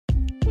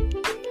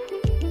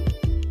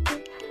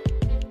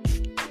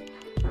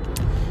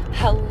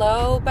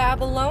Hello,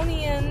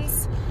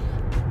 Babylonians.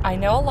 I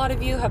know a lot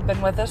of you have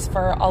been with us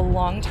for a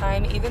long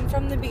time, even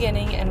from the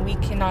beginning, and we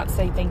cannot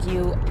say thank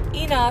you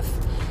enough.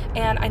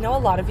 And I know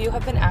a lot of you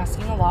have been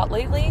asking a lot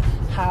lately,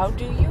 how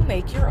do you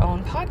make your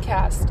own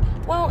podcast?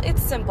 Well,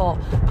 it's simple.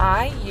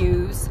 I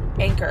use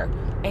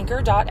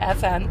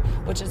Anchor.fm,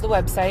 which is the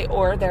website,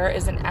 or there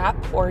is an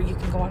app, or you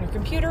can go on your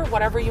computer,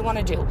 whatever you want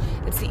to do.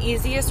 It's the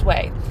easiest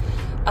way.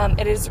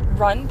 It is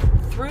run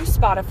through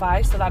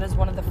Spotify, so that is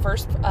one of the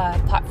first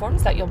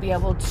platforms that you'll be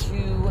able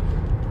to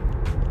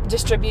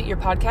distribute your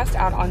podcast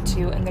out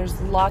onto, and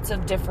there's lots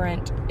of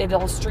different,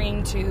 it'll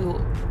stream to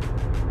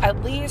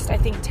at least, I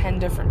think, 10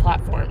 different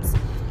platforms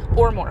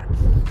or more.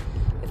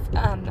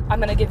 I'm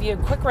going to give you a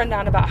quick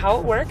rundown about how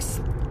it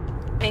works.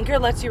 Anchor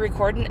lets you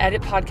record and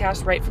edit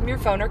podcasts right from your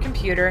phone or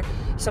computer,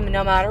 so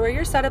no matter where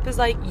your setup is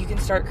like, you can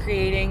start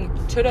creating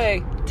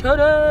today,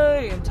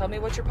 and tell me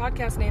what your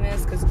podcast name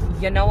is, because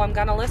you know I'm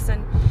going to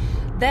listen.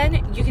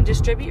 Then you can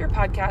distribute your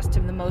podcast to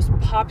the most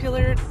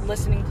popular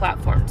listening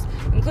platforms,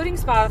 including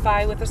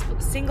Spotify, with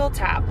a single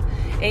tap.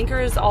 Anchor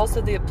is also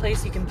the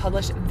place you can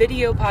publish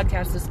video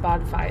podcasts to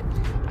Spotify.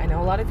 I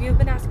know a lot of you have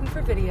been asking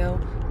for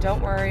video.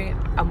 Don't worry,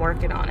 I'm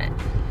working on it.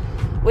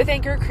 With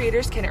Anchor,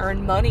 creators can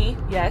earn money,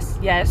 yes,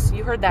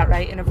 you heard that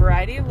right, in a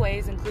variety of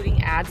ways,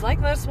 including ads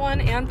like this one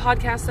and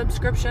podcast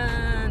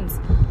subscriptions.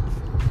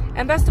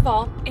 And best of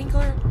all,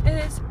 Anchor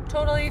is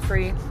totally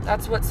free.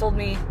 That's what sold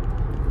me,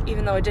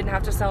 even though it didn't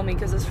have to sell me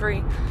because it's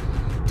free.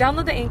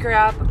 Download the Anchor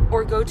app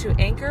or go to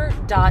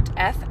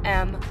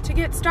anchor.fm to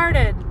get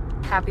started.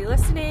 Happy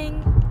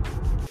listening.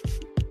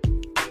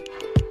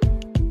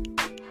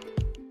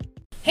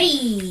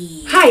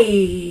 Hey!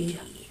 Hi!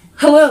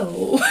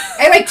 Hello!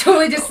 I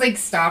totally just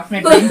stopped.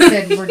 My brain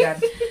said we're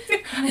done.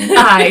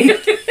 Hi!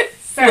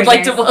 Sorry, I'd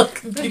like guys. to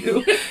welcome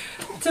you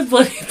to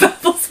Bloody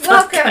Bubbles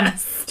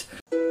podcast.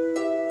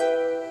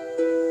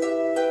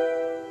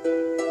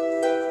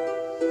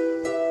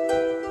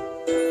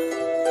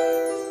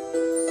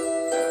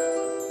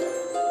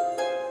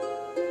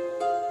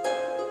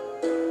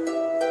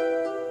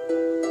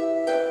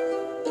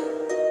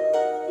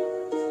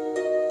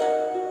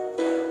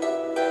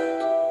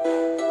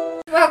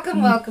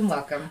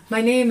 Welcome.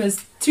 My name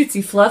is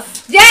Tootsie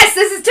Fluff. Yes,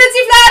 this is Tootsie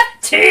Fluff!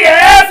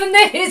 TF and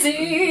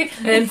Daisy!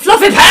 And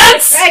Fluffy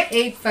Pants! I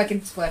hate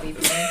fucking Fluffy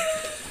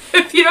Pants.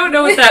 If you don't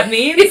know what that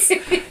means,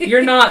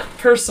 you're not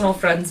personal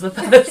friends with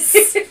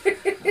us.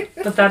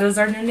 But that is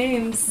our new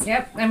names.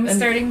 Yep, I'm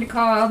starting to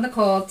call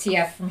Nicole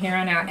TF from here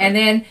on out. And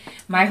then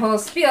my whole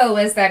spiel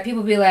was that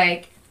people be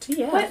like,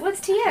 TF.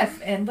 What's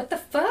TF? And what the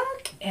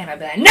fuck? And I'd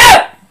be like,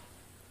 no!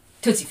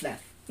 Tootsie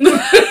Fluff.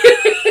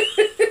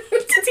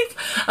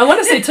 I want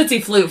to say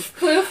Tootsie Floof.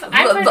 Floof?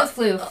 I've heard of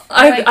Floof.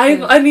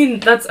 I mean,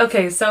 that's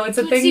okay. So it's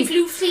a Tootsie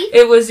thing. Floofy?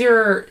 It was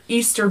your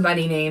Easter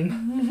bunny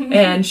name.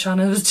 And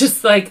Shauna was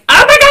just like,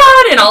 oh my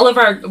god! And all of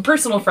our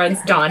personal friends,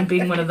 Dawn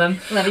being one of them.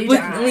 Love you,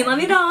 Dawn. We love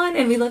you, Dawn.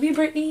 And we love you,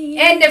 Brittany.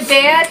 And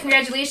Nevaeh,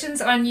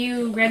 congratulations on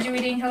you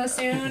graduating hella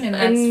soon.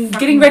 And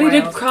getting ready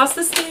wild. to cross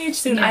the stage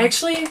soon. Yeah. I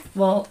actually,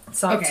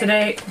 saw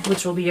today,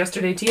 which will be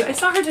yesterday to you. I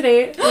saw her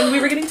today when we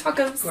were getting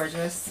tacos.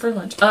 Gorgeous. For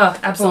lunch.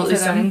 Absolutely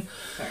stunning.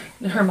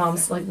 Sorry. Her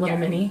mom's little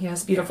mini.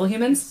 Yes, beautiful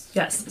humans.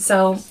 Yes.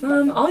 So,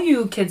 all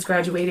you kids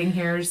graduating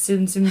here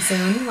soon.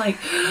 Like,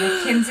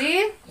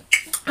 Kinsey.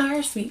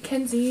 Our sweet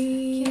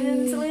Kenzie.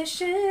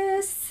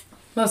 Delicious.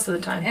 Most of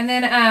the time. And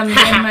then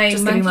my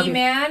Just kidding, love monkey you.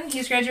 man,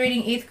 he's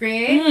graduating 8th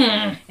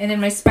grade. And then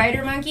my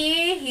spider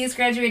monkey, he's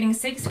graduating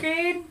 6th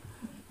grade.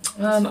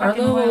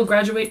 Arlo will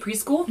graduate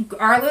preschool.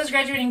 Arlo's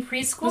graduating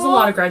preschool. There's a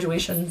lot of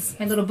graduations.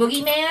 My little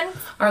boogie man.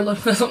 Arlo,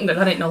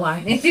 that ain't no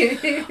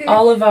lie.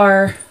 All of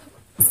our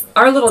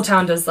little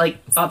town does,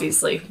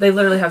 obviously, they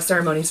literally have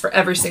ceremonies for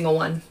every single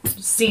one.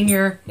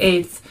 Senior,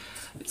 8th,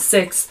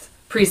 6th,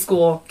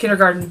 preschool,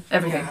 kindergarten,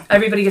 everything. Yeah.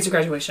 Everybody gets a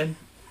graduation.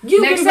 You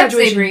Next get a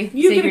graduation. Zabri.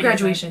 You get a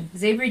graduation.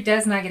 Zabri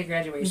does not get a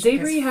graduation.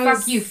 Zabri has...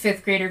 Fuck you,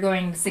 5th grader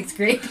going to 6th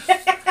grade.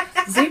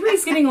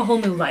 Zabri's getting a whole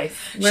new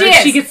life. Where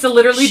she gets to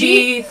literally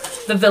be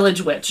the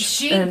village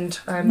witch.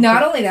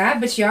 Not only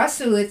that, but she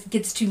also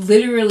gets to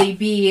literally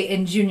be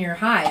in junior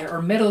high or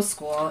middle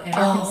school in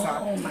Arkansas.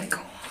 Oh my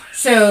god.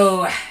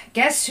 So,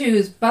 guess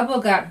whose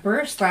bubble got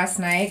burst last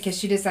night?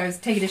 Because I was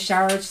taking a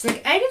shower. She's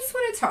like, I just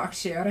want to talk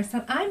to you. And I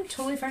said, I'm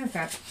totally fine with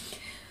that.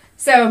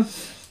 So,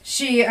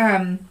 she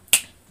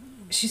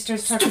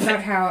starts talking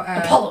about how...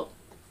 Apollo.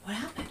 What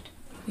happened?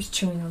 He's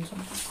chewing on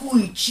something.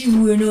 Who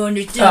chewing on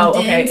the Oh,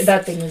 okay.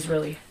 That thing is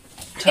really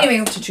tough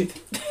to chew.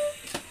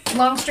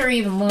 Long story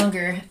even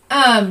longer.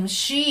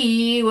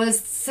 She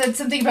said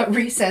something about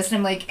recess. And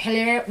I'm like,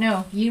 hello?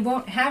 No, you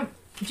won't have...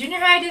 Junior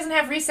high doesn't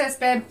have recess,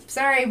 babe.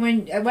 Sorry.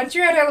 Once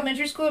you're at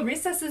elementary school,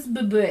 recess is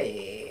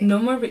bye-bye. No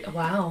more...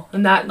 Wow.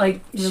 And that,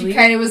 really... She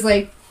kind of was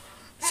like,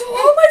 so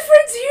all my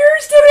friends here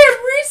still have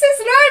recess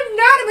and I'm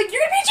not. I'm like,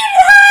 you're going to be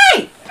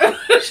junior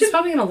high! She's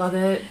probably going to love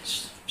it.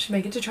 She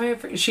may get to try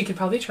it she could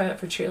probably try it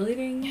for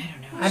cheerleading.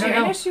 I don't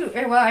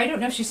know. I don't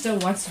know if she still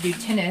wants to do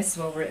tennis.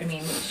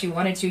 She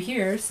wanted to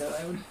here, so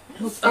I would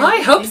hope.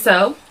 I hope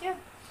so. Yeah.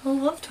 I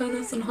love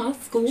tennis in high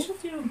school.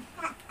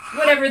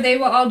 whatever, they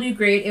will all do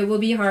great. It will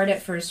be hard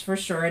at first, for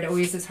sure. It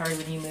always is hard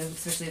when you move,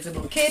 especially as a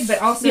little kid.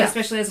 But also,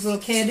 especially as a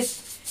little kid,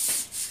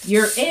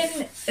 you're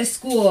in a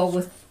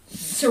school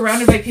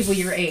surrounded by people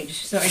your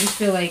age. So I just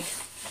feel like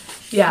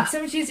it's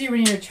so much easier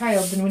when you're a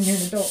child than when you're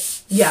an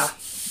adult. Yeah.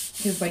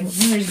 Because, like,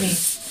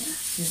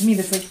 there's me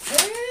that's like...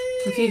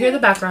 If you hear the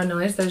background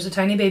noise, there's a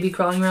tiny baby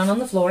crawling around on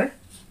the floor.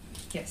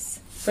 Yes.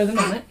 For the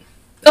moment.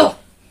 Oh!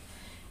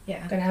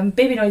 Yeah. Gonna have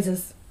baby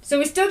noises. So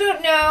we still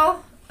don't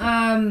know.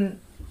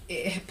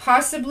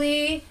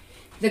 Possibly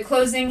the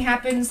closing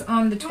happens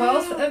on the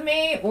 12th of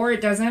May, or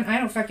it doesn't. I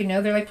don't fucking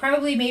know. They're like,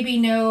 probably, maybe,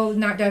 no,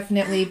 not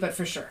definitely, but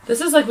for sure.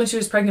 This is like when she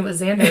was pregnant with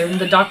Xander, and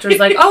the doctor's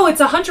like, oh, it's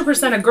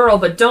 100% a girl,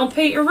 but don't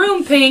paint your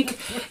room pink.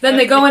 Then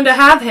they go in to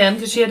have him,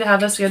 because she had to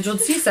have a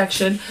scheduled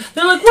C-section.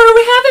 They're like, what are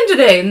we having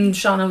today? And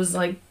Shauna was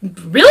like,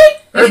 really?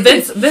 Or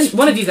Vince,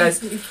 one of you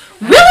guys,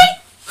 really?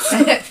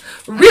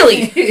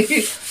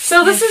 Really?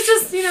 So this is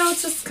just,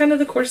 it's just kind of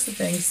the course of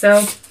things.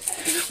 So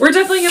we're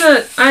definitely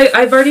going to,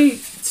 I've already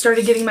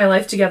started getting my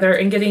life together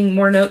and getting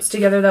more notes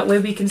together. That way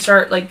we can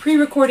start like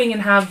pre-recording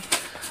and have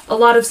a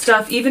lot of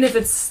stuff, even if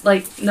it's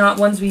like not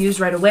ones we use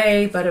right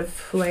away, but of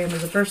who I am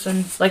as a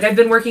person. Like I've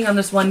been working on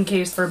this one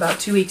case for about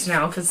 2 weeks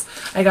now because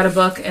I got a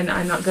book and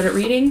I'm not good at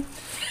reading.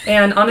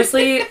 And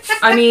honestly,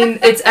 I mean,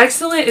 it's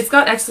excellent. It's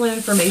got excellent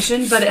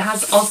information, but it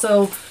has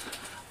also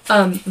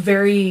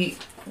very...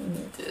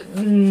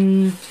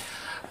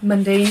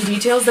 mundane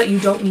details that you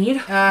don't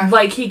need.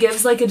 Like he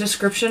gives like a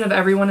description of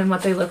everyone and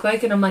what they look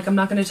like, and I'm like, I'm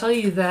not going to tell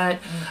you that.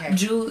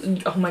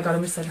 Okay. Oh my god, I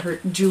almost said her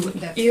Julie.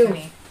 That's Ew.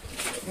 Funny.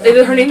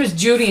 Her name is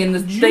Judy,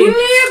 and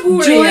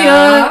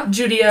Julia,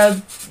 Judah,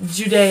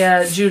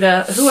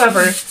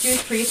 whoever.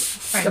 Jewish priest.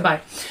 Fine.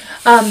 Goodbye.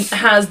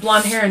 Has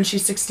blonde hair and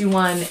she's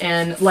 61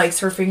 and likes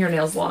her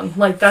fingernails long.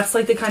 Like that's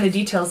like the kind of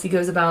details he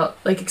goes about,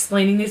 like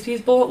explaining these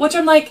people, which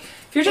I'm like,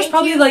 if you're just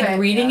probably like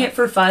reading it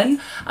for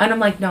fun, and I'm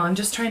like, no, I'm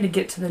just trying to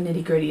get to the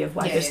nitty gritty of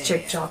why this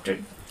chick chopped her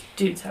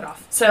dude's head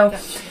off. So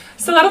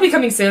that'll be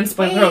coming soon.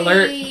 Spoiler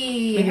alert.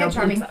 Head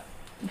chopping.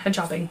 Head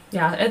chopping.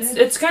 Yeah,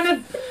 it's kind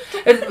of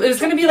it was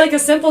going to be like a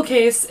simple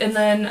case, and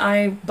then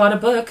I bought a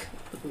book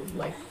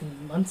like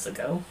months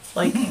ago,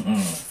 like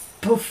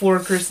before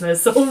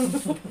Christmas. So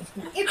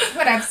it's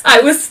what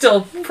I was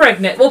still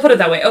pregnant. We'll put it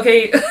that way.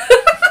 Okay.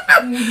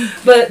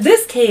 But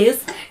this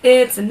case,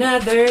 it's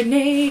another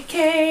Nate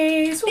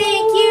case.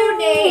 Thank you,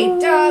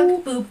 Nate.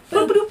 Dog. Boop,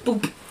 boop, boop,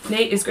 boop.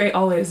 Nate is great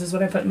always, is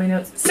what I put in my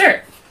notes.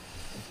 Sir.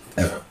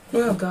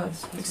 Oh, God.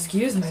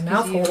 Excuse my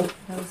mouth hole.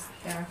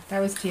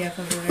 That was TF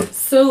over there.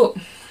 So,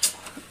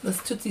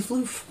 let's Tootsie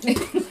Floof.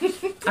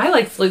 I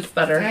like Floof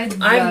better.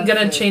 I'm going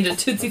to change it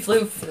Tootsie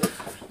Floof.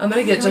 I'm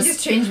going to get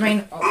just change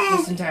mine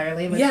almost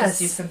entirely. Let's just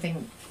do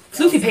something...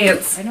 Floofy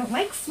pants. I don't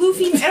like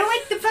floofy. I don't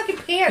like the fucking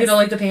pants. You don't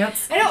like the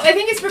pants? I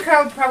think it's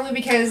probably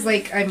because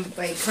like I'm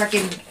like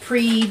fucking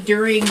pre,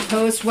 during,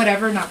 post,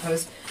 whatever, not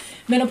post,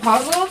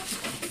 menopausal.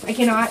 I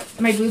cannot.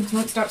 My boobs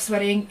won't stop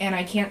sweating, and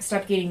I can't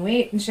stop gaining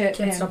weight and shit.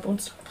 Can't stop,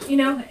 won't stop.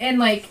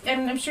 And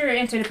I'm sure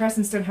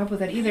antidepressants don't help with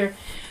that either,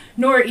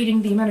 nor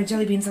eating the amount of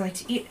jelly beans I like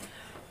to eat,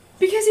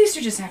 because Easter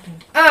just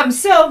happened.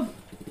 So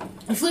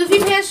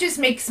floofy pants just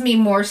makes me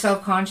more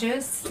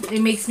self-conscious.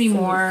 It makes me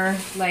more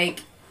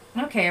like.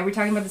 Okay, are we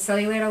talking about the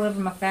cellulite all over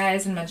my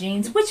thighs and my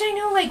jeans? Which I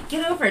know, like,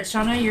 get over it,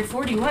 Shauna. You're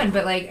 41,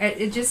 but like,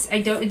 it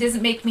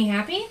doesn't make me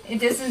happy. It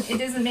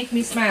doesn't make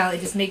me smile.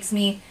 It just makes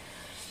me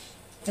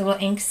a little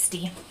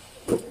angsty.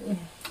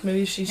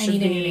 Maybe she should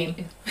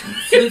be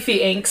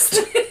floofy angst.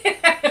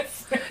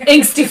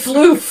 Angsty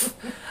floof.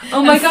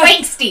 Oh my god.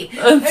 Flanksty.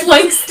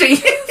 Flanksty.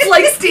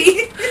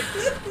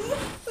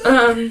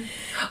 Flanksty.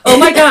 Oh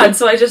my god,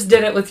 so I just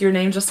did it with your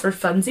name just for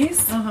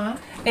funsies. Uh-huh.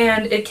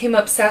 And it came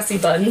up Sassy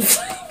Buns.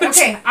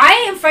 Okay, I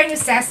am fine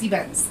with Sassy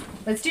Buns.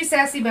 Let's do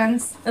Sassy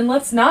Buns. And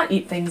let's not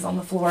eat things on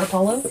the floor,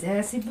 Paula.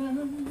 Sassy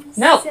Buns.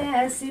 No.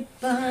 Sassy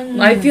Buns.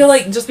 I feel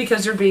like just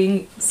because you're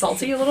being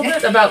salty a little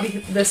bit about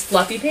this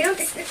fluffy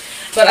pants.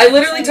 But I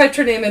literally typed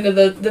her name into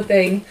the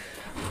thing.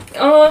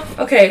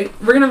 Okay,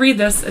 we're going to read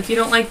this. If you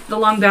don't like the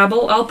long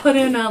babble, I'll put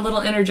in a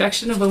little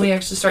interjection of when we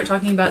actually start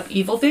talking about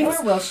evil things.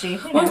 Or will she?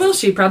 Or will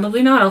she?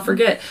 Probably not. I'll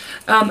forget.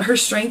 Her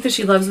strength is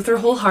she loves with her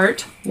whole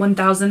heart,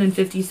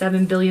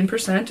 1,057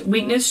 billion%.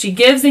 Weakness, she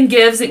gives and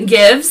gives and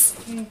gives.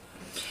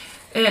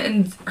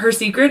 And her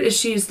secret is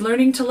she's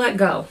learning to let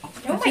go.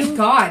 Oh my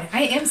god,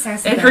 I am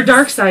Sassy And Buns. her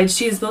dark side,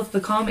 she is both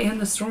the calm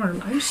and the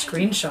storm. I'm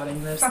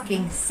screenshotting this.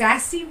 Fucking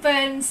Sassy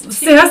Buns. Too.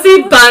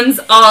 Sassy Buns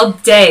all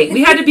day.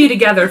 We had to be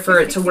together for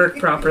it to work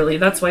properly.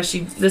 That's why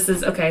this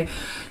is, okay.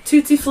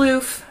 Tootsie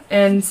Floof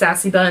and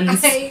Sassy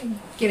Buns. I'm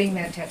getting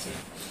that tattoo.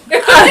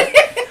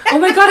 Oh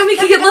my god, I'm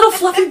making it little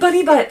fluffy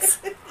bunny butts.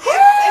 I'm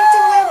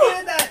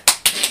that.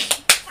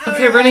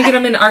 Okay, we're gonna get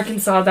him in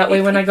Arkansas. That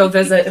way when I go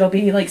visit, it'll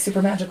be like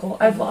super magical.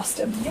 I've lost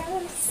him.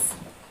 Yes.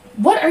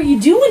 What are you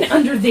doing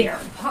under there?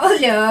 Apollo.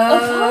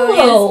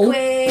 Apollo.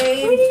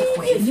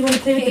 Yes, You want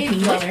to play with the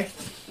peanut?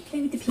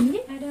 Play with the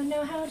peanut? I don't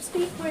know how to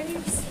speak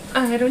words.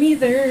 I don't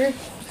either.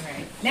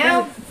 Alright,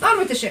 now on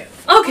with the show.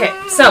 Okay,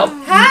 so.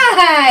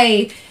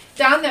 Hi!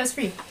 Dawn, that was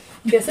for you.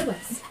 Yes, it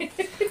was.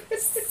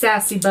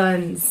 Sassy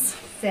buns.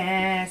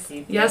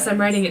 Sassy. Yes,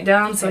 I'm writing it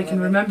down so I can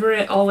remember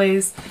it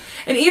always.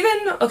 And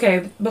even,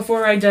 okay,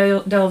 before I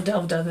delve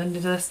into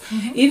this,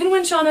 even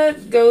when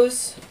Shauna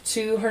goes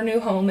to her new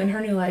home and her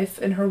new life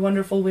and her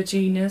wonderful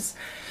witchiness,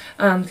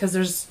 because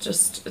there's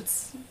just,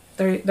 it's,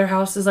 their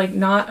house is like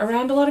not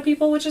around a lot of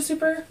people, which is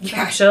super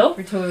chill.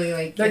 We're totally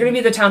like... They're going to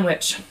be the town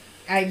witch.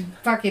 I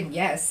fucking,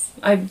 yes.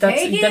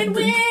 Pagan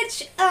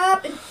witch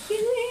up in here.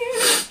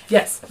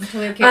 Yes. I'm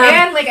totally okay.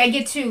 And like I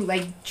get to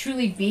like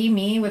truly be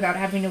me without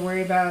having to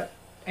worry about...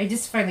 I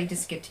just finally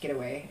just get to get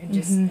away and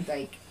just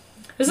like...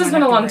 This has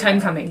been a long time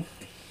coming.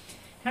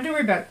 I don't have to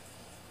worry about...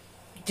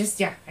 I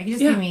can just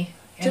be me.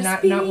 And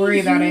just not worry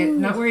about it.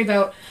 Not worry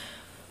about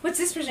what's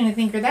this person going to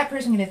think or that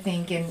person going to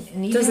think. And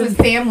even with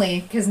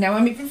family, because now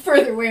I'm even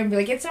further away. I'm be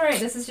like, it's alright.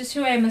 This is just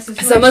who I am. This is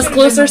who some is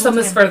closer, some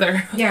is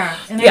further. Yeah.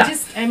 And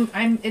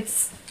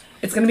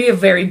it's going to be a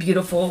very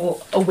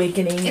beautiful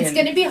awakening. It's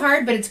going to be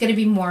hard, but it's going to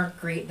be more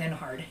great than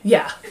hard.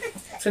 Yeah.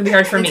 It's going to be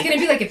hard for me. It's going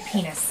to be like a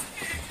penis.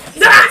 It's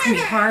going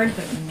to be hard,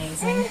 but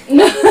amazing.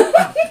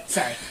 Oh,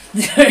 sorry.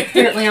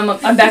 Apparently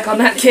I'm back on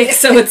that kick,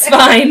 so it's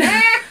fine.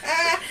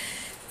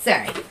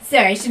 Sorry,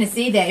 I shouldn't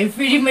say that in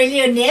front of my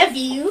little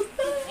nephew.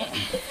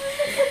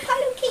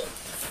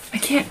 I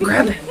can't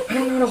grab him. I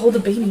don't know how to hold a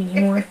baby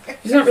anymore.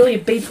 He's not really a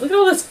baby. Look at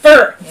all this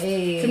fur.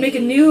 Hey. Can make a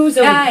new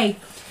zone. Hi.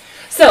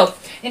 So,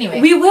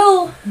 anyway. we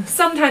will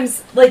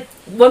sometimes, like,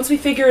 once we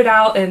figure it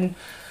out, and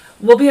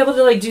we'll be able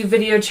to, like, do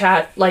video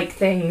chat, like,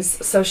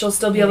 things, so she'll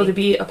still be able to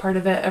be a part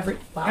of it every...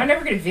 Wow. I'm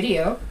never going to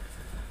video.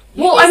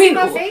 Well, I mean...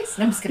 my face?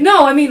 No, I'm just kidding.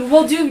 No, I mean,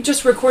 we'll do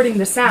just recording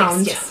the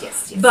sound.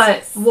 Yes.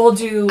 But we'll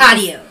do...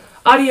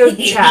 Audio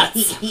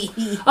chats.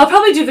 I'll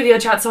probably do video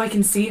chat so I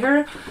can see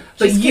her,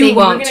 but just you kidding.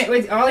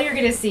 won't. All you're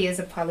gonna see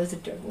is Paula's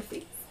adorable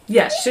face.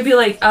 Yeah, she'll be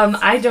like,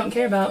 I don't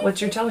care about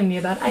what you're telling me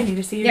about. I need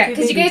to see your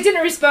because you guys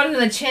didn't respond to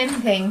the chin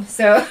thing,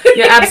 so.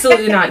 Yeah,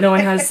 absolutely not. No one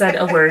has said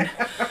a word.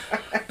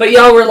 But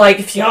y'all were like,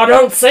 if y'all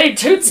don't say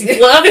Tootsie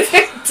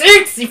Floof.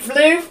 Tootsie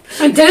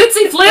Floof. And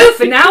Tootsie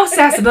Floof, and now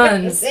Sassy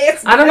Buns.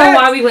 I don't know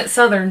why we went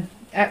Southern.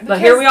 But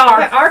here we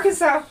are.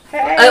 Arkansas.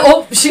 Hey.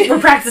 We're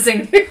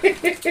practicing. That's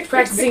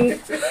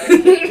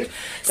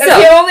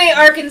the only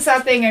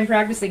Arkansas thing I'm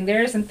practicing.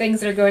 There are some things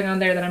that are going on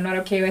there that I'm not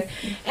okay with.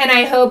 And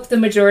I hope the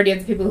majority of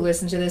the people who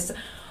listen to this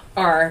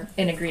are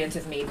in agreement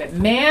with me. But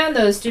man,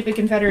 those stupid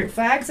Confederate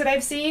flags that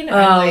I've seen.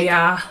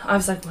 Yeah. I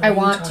was like, I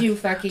want to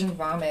fucking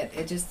vomit.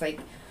 It just like...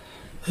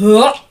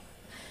 Yeah.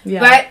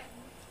 But...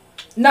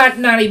 Not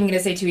even going to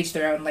say to each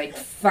their own, like,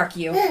 fuck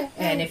you.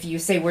 And if you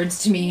say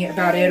words to me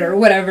about it or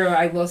whatever,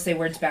 I will say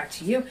words back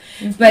to you.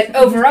 But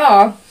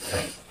overall,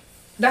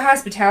 the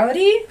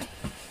hospitality,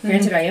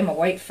 granted I am a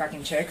white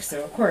fucking chick,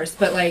 so of course,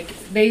 but like,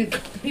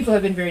 people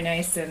have been very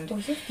nice, and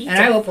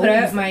I will put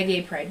up my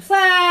gay pride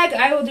flag.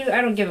 I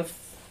don't give a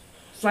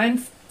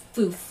flying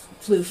floof.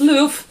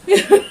 Floof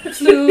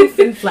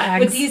and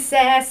flags. With these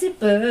sassy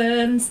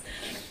buns.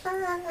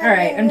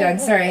 Alright, I'm done.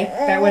 Sorry.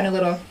 That went a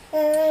little...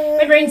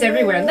 My brain's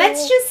everywhere.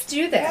 Let's just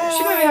do that.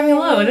 She might be having a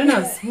low. I don't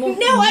know.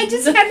 No, I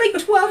just had like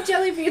 12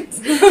 jelly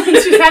beans.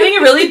 She's having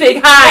a really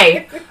big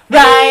high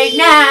right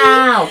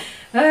now.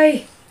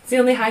 Hi. It's the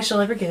only high she'll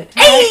ever get.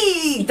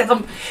 Hey!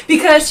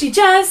 Because she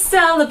just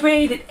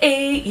celebrated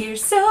 8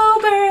 years sober.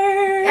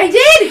 I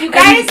did, you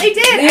guys. I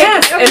did.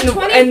 Yes. On the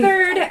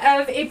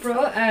 23rd of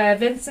April,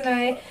 Vince and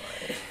I...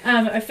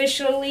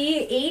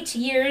 officially 8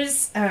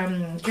 years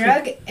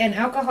drug and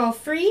alcohol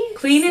free.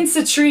 Clean and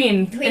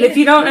citrine. And if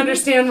you don't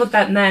understand what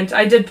that meant,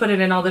 I did put it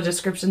in all the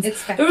descriptions.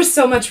 There was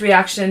so much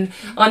reaction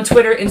on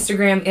Twitter,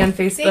 Instagram, and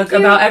Facebook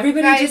about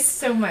everybody just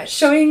so much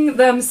showing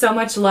them so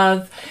much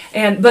love.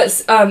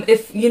 But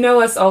if you know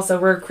us also,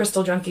 we're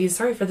crystal junkies.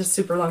 Sorry for this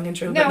super long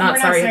intro, but not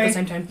sorry at the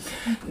same time.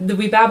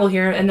 We babble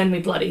here and then we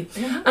bloody.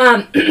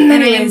 And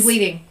I am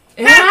bleeding.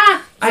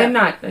 Yeah. I am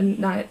not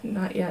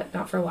yet,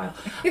 not for a while.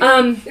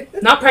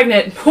 Not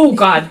pregnant. Oh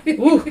God,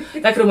 ooh,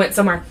 that could have went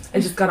somewhere.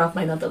 I just got off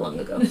mine not that long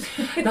ago.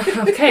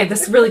 Okay,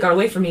 this really got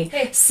away from me.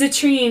 Hey.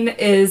 Citrine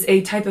is a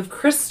type of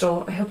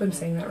crystal. I hope I'm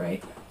saying that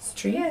right.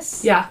 Citrine.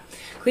 Yes. Yeah,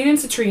 clean and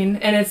citrine,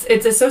 and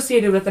it's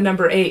associated with the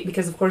number 8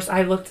 because of course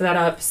I looked that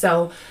up.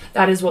 So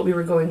that is what we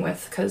were going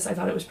with because I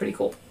thought it was pretty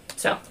cool.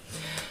 So.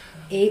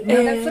 8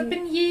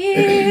 flipping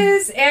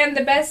years, and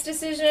the best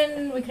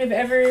decision we could have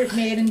ever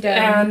made and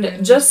done.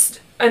 And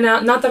just,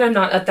 not that I'm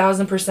not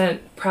 1,000%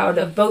 proud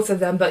of both of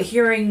them, but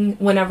hearing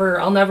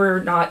whenever, I'll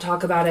never not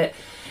talk about it,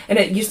 and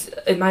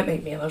it might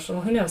make me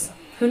emotional. Who knows?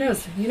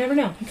 You never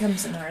know. It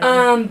comes in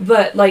our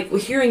but like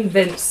hearing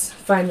Vince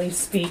finally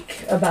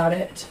speak about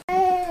it.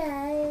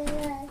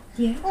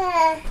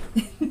 Yeah.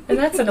 And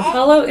that's an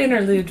Apollo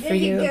interlude for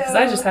you, because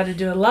I just had to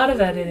do a lot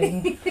of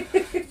editing.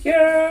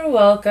 You're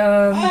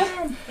welcome.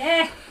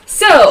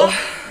 So.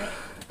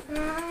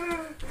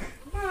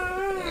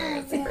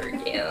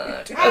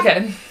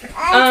 Okay.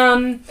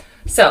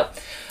 So,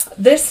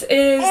 this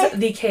is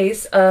the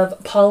case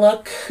of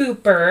Paula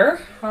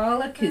Cooper.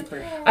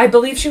 I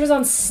believe she was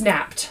on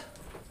Snapped.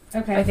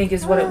 Okay. I think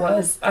is what it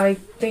was. I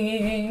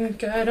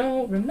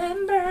don't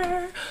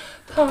remember.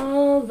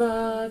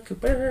 Paula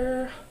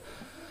Cooper.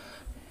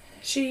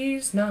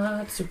 She's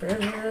not super.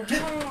 Yeah.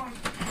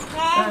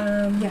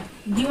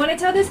 Do you want to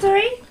tell the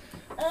story?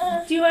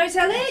 Do you want to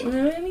tell it?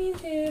 Really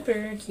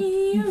super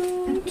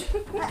cute.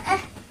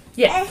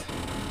 Yes.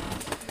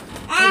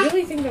 I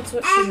really think that's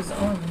what she was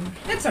on.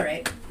 That's all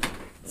right.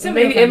 So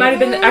maybe it might have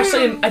been.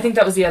 Actually, I think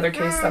that was the other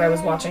case that I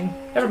was watching.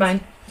 Never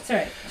mind. It's all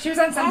right. She was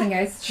on something,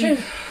 guys.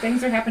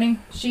 Things are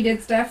happening. She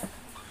did stuff.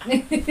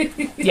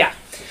 Yeah.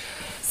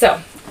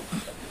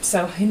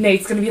 So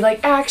Nate's gonna be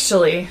like,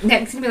 actually.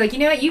 Nate's gonna be like, you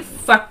know what? You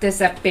fucked this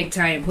up big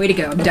time. Way to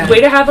go. I'm done.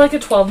 Way to have like a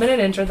 12-minute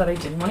intro that I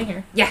didn't want to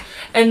hear. Yeah.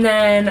 And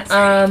then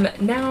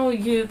now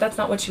that's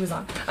not what she was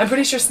on. I'm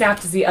pretty sure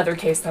Snapped is the other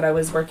case that I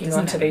was working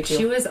on today too.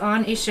 She was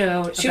on a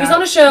show. She was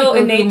on a show,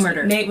 and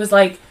Nate was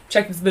like,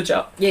 check this bitch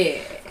out. Yeah.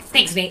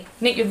 Thanks, Nate.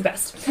 Nate, you're the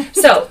best.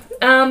 So,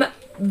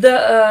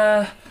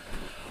 the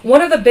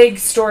one of the big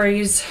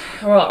stories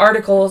or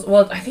articles.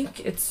 Well, I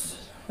think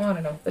I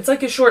don't know. It's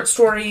like a short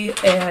story,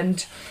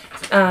 and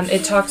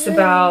it talks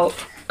about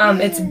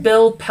it's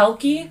Bill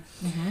Pelkey,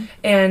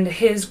 and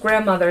his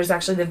grandmother is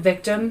actually the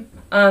victim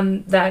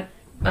that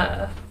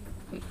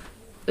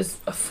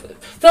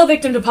fell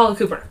victim to Paula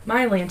Cooper,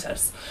 my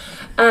Atlantis.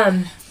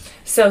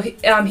 So he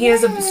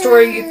has a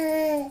story.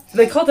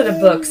 They called it a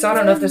book, so I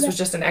don't know if this was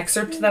just an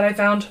excerpt that I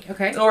found,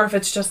 okay, or if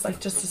it's just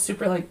a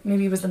super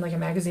maybe it was in like a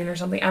magazine or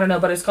something. I don't know,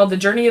 but it's called "The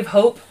Journey of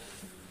Hope: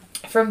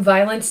 From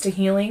Violence to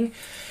Healing."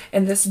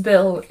 And this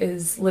Bill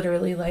is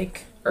literally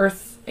like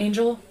Earth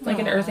Angel, like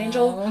an Earth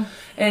Angel.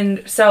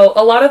 And so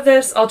a lot of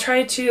this, I'll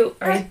try to,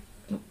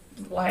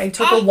 I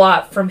took a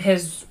lot from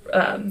his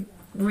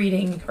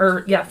reading,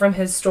 from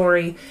his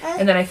story.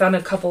 And then I found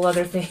a couple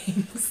other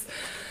things.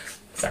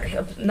 Sorry,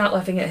 I'm not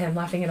laughing at him,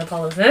 laughing at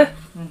Apollo.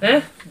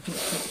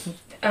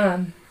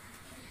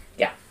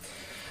 Yeah.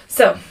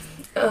 So,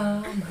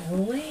 my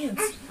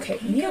lance. Okay,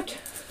 mute.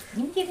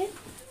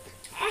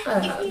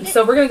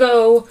 So we're going to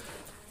go...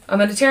 I'm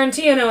going to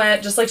Tarantino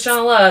it, just like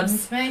Shauna loves.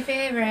 It's my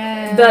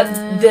favorite.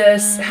 But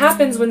this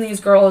happens when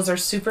these girls are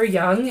super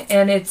young,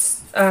 and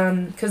it's,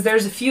 because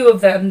there's a few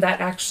of them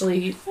that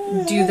actually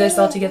do this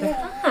all together.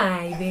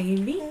 Hi,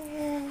 baby.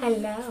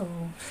 Hello.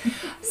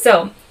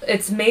 So,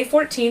 it's May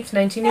 14th,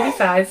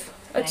 1985,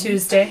 a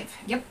Tuesday.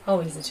 Yep.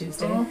 Always a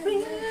Tuesday.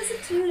 Always a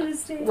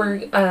Tuesday.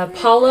 We're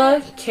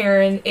Paula,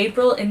 Karen,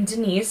 April, and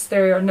Denise.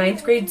 They're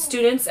 9th grade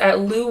students at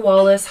Lew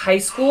Wallace High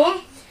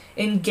School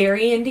in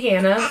Gary,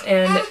 Indiana,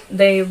 and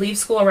they leave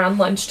school around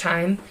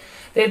lunchtime.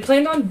 They had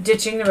planned on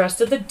ditching the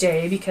rest of the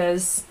day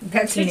because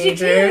that's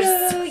teenagers.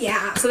 What you do.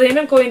 Yeah. So they end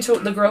up going to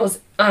the girl's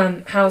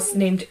house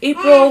named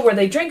April, where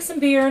they drank some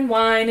beer and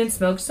wine and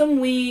smoked some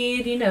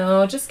weed,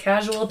 just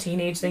casual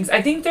teenage things.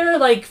 I think they're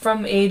like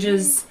from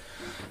ages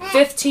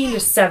 15 to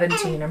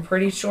 17, I'm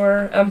pretty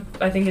sure.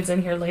 I think it's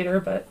in here later,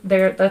 but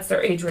that's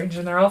their age range,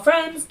 and they're all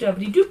friends.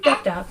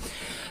 Doop-doop-doop-doop.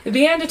 They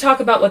began to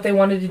talk about what they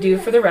wanted to do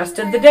for the rest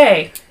of the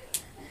day.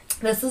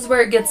 This is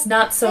where it gets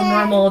not so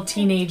normal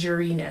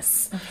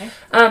teenager-iness. Okay.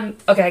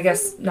 Okay, I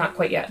guess not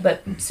quite yet,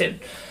 but soon.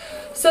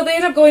 So they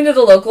end up going to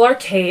the local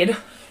arcade.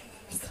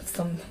 It's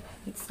going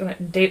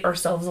to date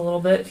ourselves a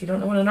little bit. If you don't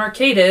know what an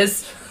arcade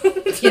is,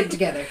 get it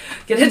together.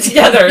 Get it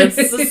together. It's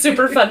a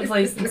super fun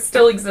place. It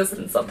still exists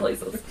in some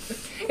places.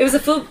 It was a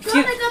few...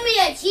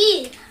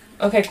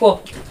 Okay,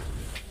 cool.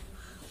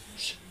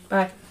 Shh,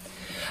 bye.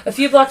 A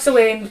few blocks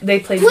away,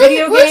 they played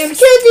video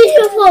games.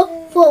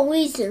 What's for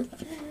reason?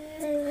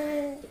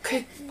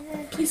 Okay,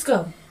 please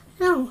go.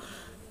 No.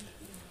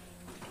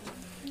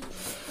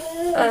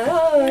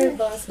 I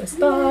lost my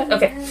spot.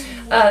 Okay.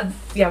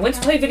 Went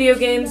to play video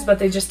games, but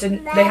they just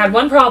didn't... They had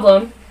one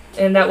problem,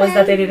 and that was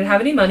that they didn't have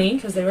any money,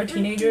 because they were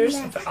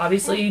teenagers.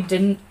 Obviously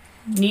didn't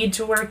need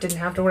to work, didn't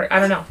have to work.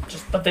 I don't know.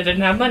 But they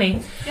didn't have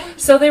money.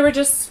 So they were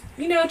just,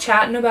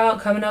 chatting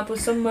about coming up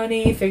with some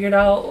money, figured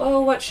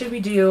out, what should we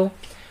do?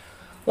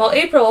 Well,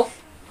 April,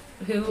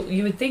 who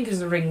you would think is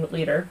the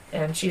ringleader,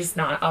 and she's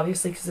not,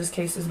 obviously, because this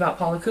case is about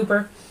Paula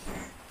Cooper.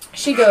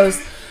 She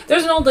goes,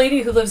 there's an old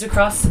lady who lives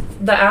across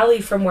the alley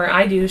from where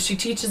I do. She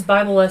teaches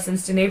Bible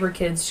lessons to neighbor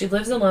kids. She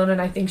lives alone,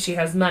 and I think she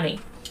has money.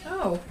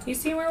 Oh. You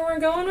see where we're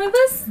going with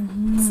this?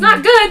 Mm-hmm. It's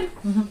not good.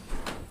 Mm-hmm.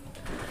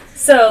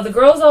 So the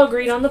girls all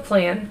agreed on the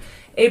plan.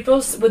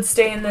 April would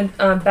stay in the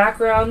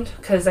background,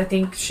 because I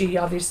think she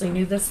obviously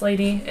knew this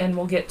lady, and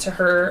we'll get to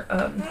her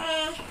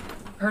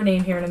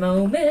name here in a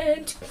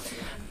moment.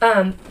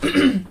 Oh,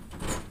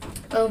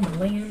 my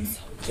lambs.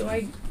 Do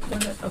I...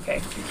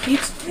 Okay. He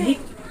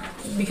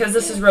because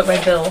this is wrote by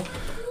Bill.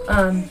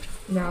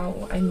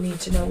 Now I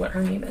need to know what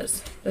her name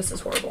is. This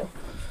is horrible.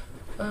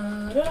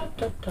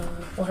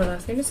 Well, her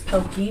last name is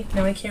Pelkey.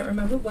 Now I can't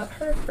remember what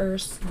her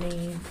first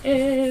name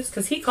is,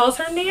 because he calls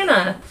her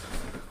Nana,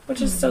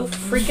 which is so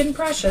freaking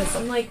precious.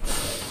 I'm like,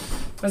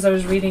 as I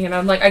was reading it,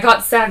 I'm like, I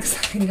got sad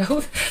because I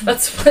know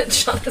that's what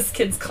Shauna's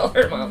kids call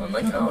her mom. I'm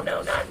like, oh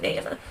no, not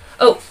Nana.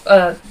 Oh,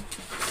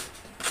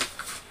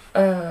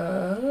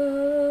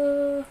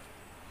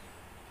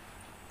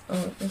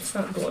 it's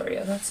not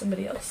Gloria. That's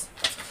somebody else.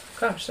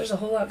 Gosh, there's a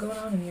whole lot going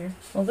on in here.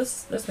 Well,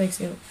 this makes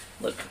me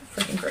look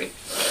freaking great.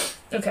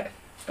 Okay.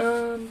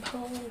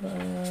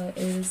 Paula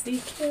is the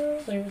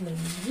killer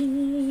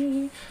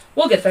lady.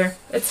 We'll get there.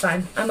 It's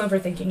fine. I'm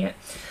overthinking it.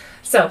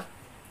 So,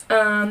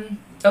 oh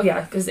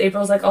yeah, because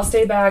April's like, I'll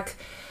stay back.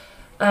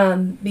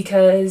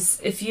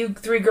 Because if you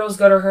 3 girls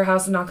go to her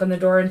house and knock on the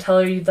door and tell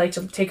her you'd like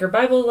to take her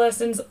Bible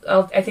lessons,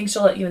 I think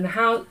she'll let you in the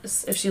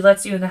house. If she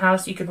lets you in the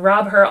house, you can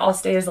rob her. I'll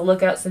stay as a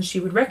lookout since she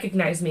would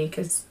recognize me,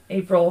 because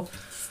April,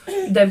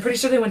 I'm pretty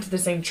sure they went to the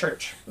same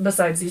church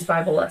besides these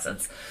Bible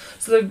lessons.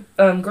 So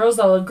the girls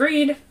all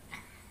agreed.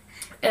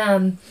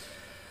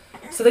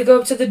 So they go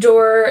up to the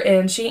door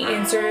and she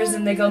answers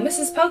and they go,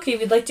 Mrs. Pelkey,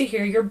 we'd like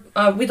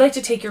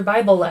to take your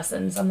Bible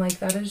lessons. I'm like,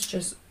 that is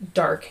just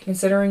dark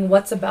considering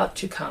what's about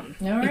to come.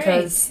 All right.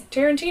 Because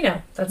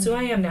Tarantino, that's who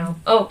I am now.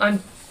 Oh,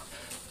 I'm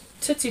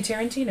Tootsie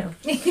Tarantino.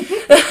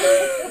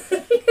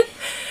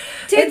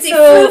 Tootsie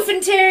Floof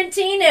and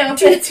Tarantino.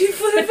 Tootsie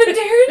Floof and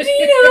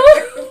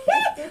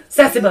Tarantino.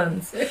 Sassy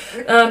buns.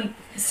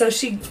 So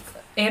she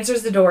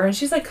answers the door and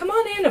she's like, come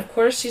on in. Of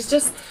course, she's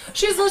just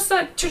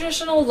that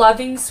traditional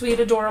loving, sweet,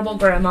 adorable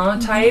grandma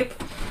type.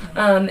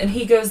 And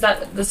he goes,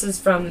 that this is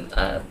from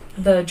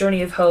the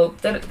Journey of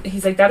Hope, that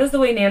he's like, that is the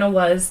way Nana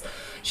was.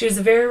 She was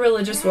a very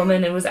religious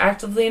woman and was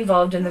actively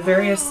involved in the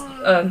various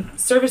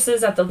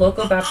services at the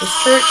local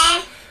Baptist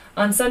church.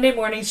 On Sunday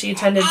morning, she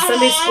attended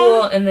Sunday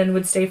school and then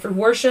would stay for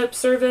worship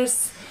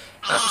service.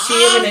 She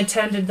even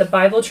attended the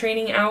Bible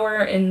training hour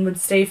and would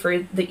stay for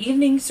the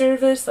evening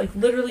service. Like,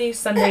 literally,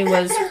 Sunday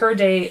was her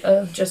day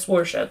of just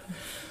worship.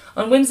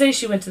 On Wednesday,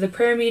 she went to the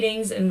prayer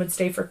meetings and would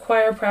stay for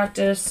choir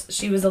practice.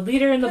 She was a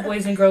leader in the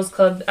Boys and Girls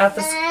Club at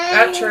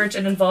church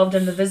and involved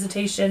in the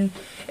visitation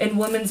and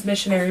women's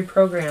missionary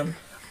program.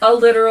 A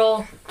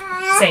literal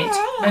saint.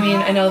 I mean,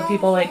 I know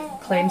people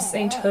claim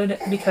sainthood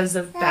because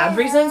of bad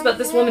reasons, but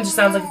this woman just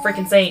sounds like a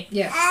freaking saint.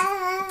 Yes.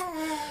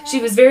 She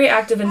was very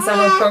active in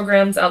several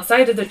programs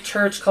outside of the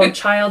church called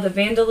Child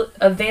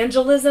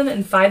Evangelism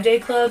and 5-day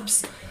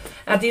clubs.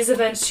 At these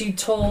events, she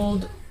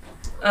told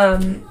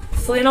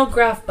flannel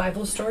graph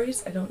Bible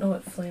stories. I don't know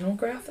what flannel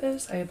graph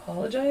is. I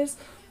apologize.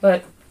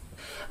 But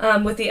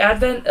with the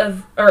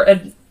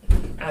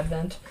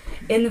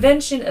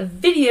invention of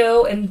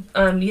video,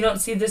 and you don't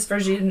see this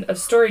version of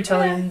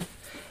storytelling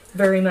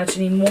very much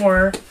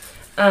anymore.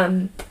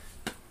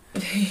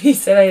 He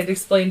said I had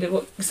explained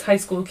to high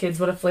school kids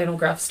what a flannel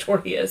graph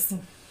story is.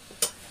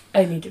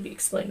 I need to be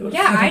explained what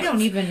I don't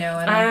even know.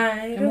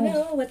 I don't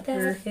know what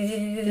that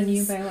is. Than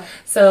you by a lot.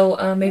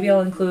 So maybe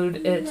I'll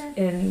include it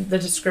in the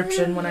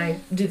description when I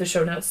do the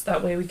show notes.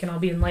 That way we can all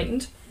be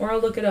enlightened. Or I'll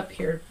look it up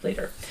here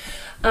later.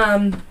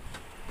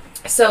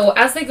 So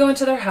as they go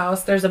into their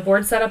house, there's a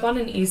board set up on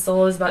an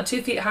easel. It's about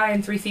 2 feet high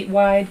and 3 feet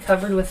wide,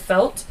 covered with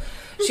felt.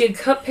 She had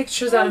cut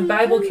pictures out of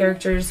Bible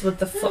characters with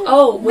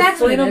flannel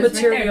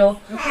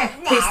material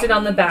pasted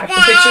on the back. The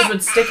pictures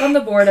would stick on the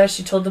board as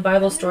she told the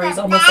Bible stories,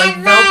 almost like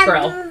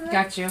Velcro.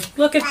 Got you.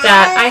 Look at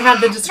that. I have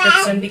the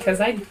description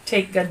because I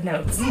take good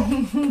notes.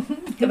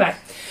 Goodbye.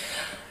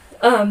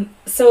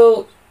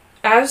 So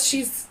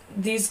as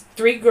these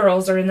 3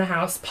 girls are in the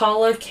house,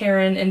 Paula,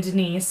 Karen, and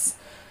Denise.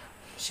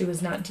 She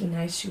was not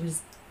D-nice. She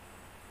was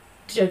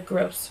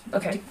gross.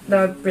 Okay,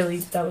 that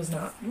was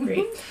not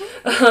great.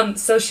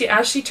 So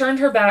as she turned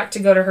her back to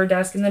go to her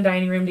desk in the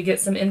dining room to get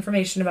some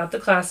information about the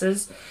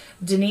classes,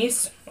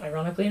 Denise,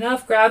 ironically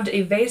enough, grabbed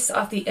a vase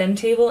off the end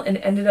table and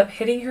ended up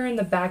hitting her in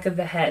the back of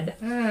the head.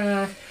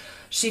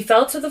 She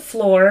fell to the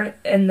floor,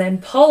 and then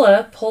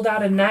Paula pulled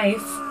out a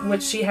knife,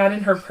 which she had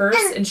in her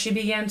purse, and she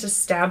began to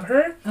stab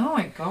her. Oh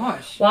my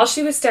gosh. While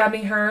she was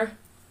stabbing her,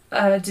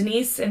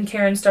 Denise and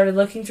Karen started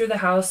looking through the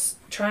house,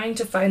 trying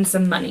to find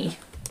some money.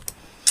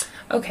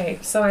 Okay,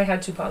 so I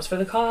had to pause for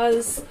the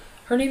cause.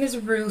 Her name is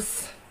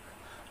Ruth,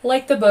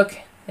 like the book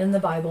in the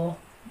Bible,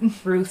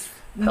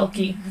 Ruth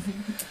Pelkey.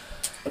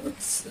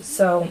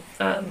 So,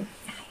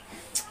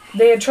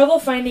 they had trouble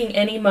finding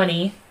any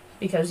money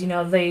because,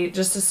 they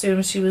just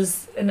assumed she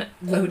was an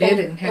loaded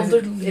and has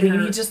older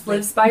lady, just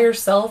lives by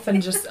herself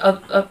and just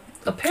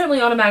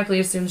apparently automatically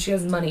assumes she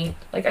has money.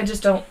 Like, I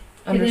just don't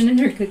understand.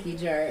 Hidden in her cookie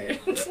jar.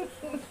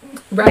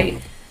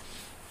 Right.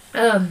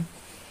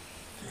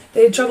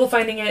 They had trouble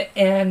finding it,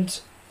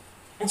 and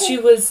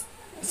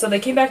so they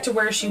came back to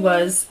where she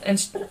was,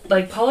 and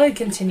Paula had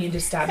continued to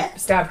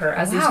stab her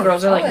as these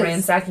girls are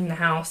ransacking the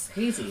house.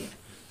 Crazy.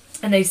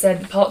 And they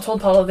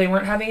told Paula they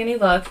weren't having any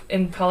luck,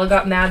 and Paula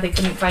got mad. They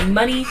couldn't find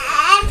money,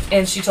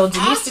 and she told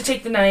Denise to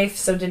take the knife.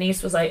 So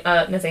Denise was like,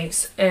 "No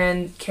thanks."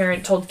 And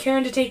Karen told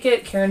Karen to take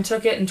it. Karen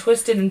took it and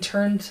twisted and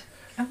turned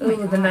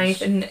the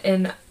knife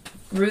in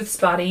Ruth's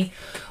body,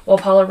 while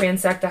Paula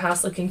ransacked the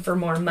house looking for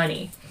more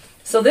money.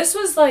 So this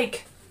was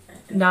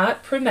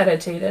not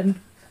premeditated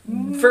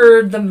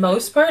for the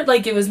most part.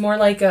 It was more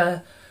like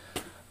a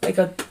I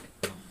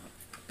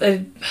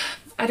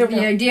don't know.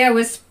 The idea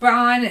was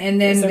spawn, and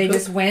then they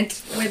just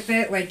went with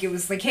it. It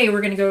was hey,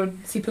 we're gonna go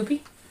see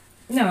Poopy.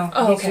 No,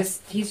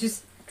 he's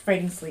just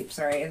fighting sleep.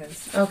 Sorry, and then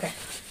okay.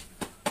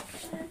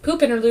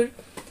 Poop interlude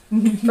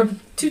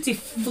from Tootsie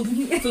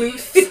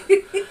Floof.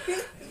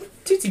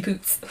 Tootsie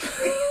Poots.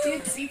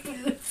 Tootsie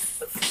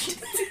Poots.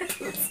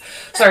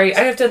 Sorry,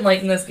 I have to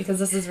enlighten this because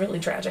this is really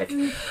tragic.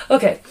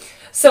 Okay,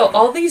 so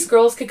all these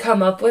girls could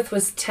come up with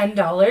was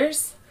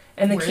 $10,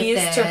 and the Worth keys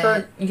it. to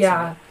her,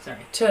 Sorry.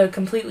 to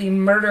completely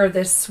murder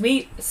this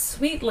sweet,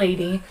 sweet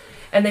lady.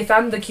 And they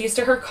found the keys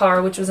to her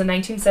car, which was a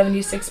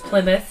 1976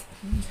 Plymouth.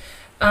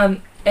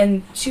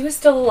 And she was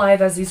still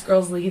alive as these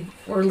girls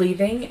were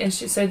leaving, and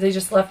she said they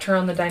just left her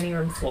on the dining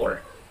room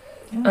floor.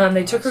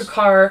 They took her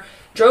car,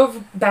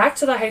 drove back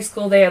to the high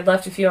school they had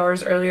left a few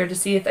hours earlier to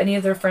see if any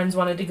of their friends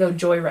wanted to go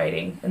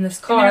joyriding in this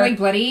car. And they're like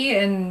bloody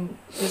and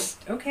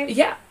just okay.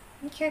 Yeah.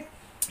 Okay.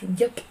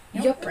 Yep.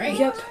 Right.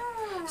 Yep.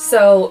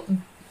 So,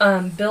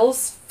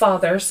 Bill's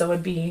father, so it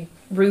would be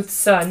Ruth's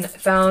son,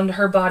 found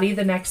her body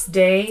the next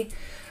day.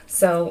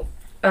 So,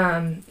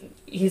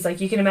 he's like,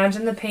 you can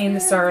imagine the pain,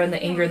 the sorrow, and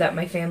the anger that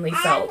my family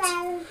felt.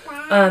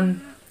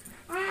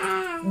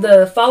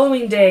 The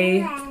following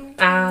day,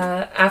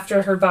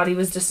 after her body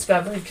was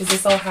discovered, because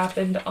this all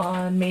happened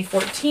on May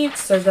 14th,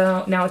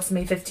 so now it's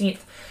May 15th,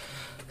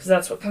 because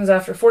that's what comes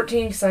after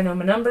 14, because I know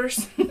my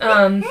numbers.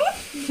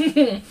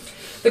 The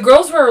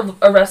girls were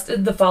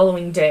arrested the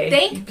following day.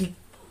 Thank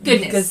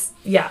goodness. Because,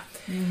 yeah.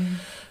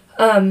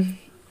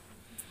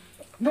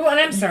 Well,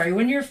 and I'm sorry,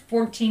 when you're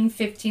 14,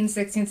 15,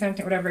 16,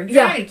 17, whatever, you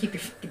gotta keep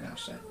your fucking mouth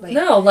shut. Like,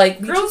 no, like,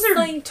 girls we just,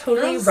 are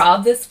totally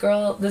robbed this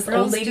old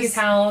lady's just,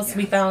 house. yeah.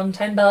 We found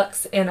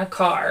 $10 in a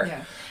car.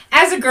 Yeah.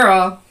 As a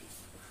girl,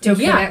 don't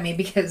come Yeah. at me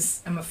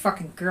because I'm a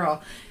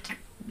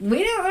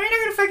we're not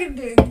gonna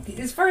fucking,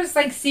 as far as,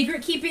 like,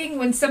 secret keeping,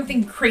 when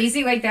something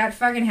crazy like that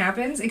fucking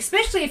happens,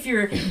 especially if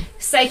you're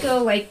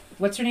psycho, like,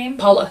 what's her name?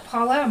 Paula.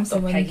 I'm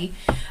so Peggy.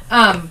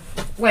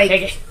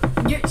 Peggy.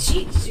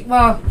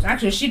 Well,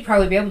 actually, she'd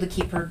probably be able to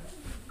keep her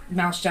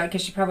mouth shut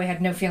because she probably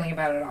had no feeling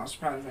about it at all. She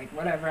probably was like,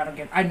 whatever, I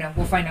don't know.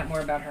 We'll find out more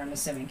about her, I'm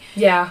assuming.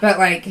 Yeah. But,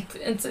 like,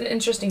 it's an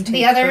interesting take.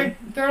 the other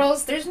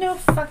girls, there's no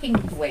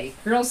fucking way.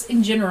 Girls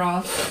in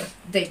general,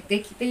 they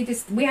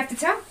just, we have to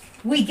talk.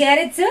 We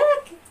gotta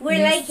talk.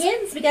 We're like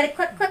hens. We gotta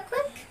cluck, cluck,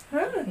 cluck.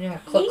 Huh. Yeah,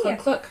 cluck, Yeah. cluck,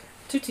 cluck.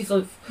 Tootsie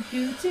floof.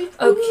 Tootsie floof.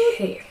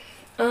 Okay.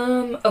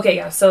 Okay,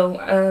 yeah, so,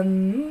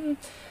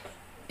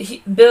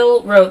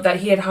 Bill wrote that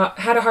he had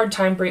a hard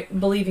time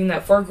believing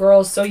that 4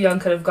 girls so young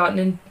could have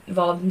gotten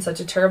involved in such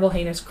a terrible,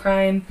 heinous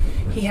crime.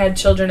 He had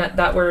children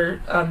that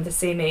were the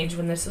same age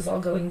when this was all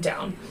going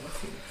down.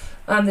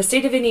 The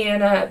state of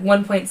Indiana at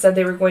one point said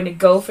they were going to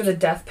go for the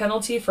death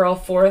penalty for all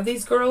 4 of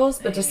these girls,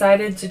 but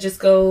decided to just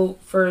go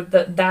for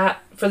the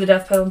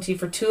death penalty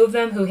for 2 of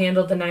them who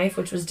handled the knife,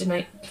 which was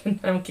I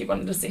don't keep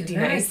wanting to say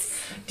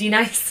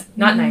Denise,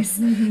 not nice,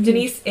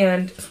 Denise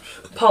and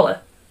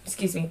Paula.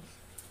 Excuse me.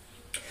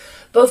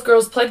 Both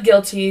girls pled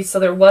guilty, so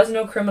there was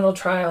no criminal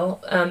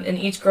trial, and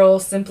each girl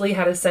simply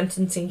had a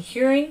sentencing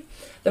hearing.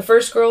 The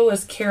first girl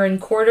was Karen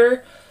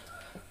Corder,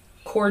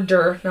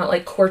 not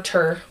like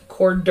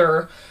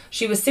Corder.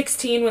 She was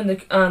 16 when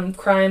the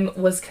crime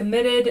was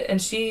committed,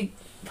 and she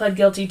pled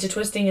guilty to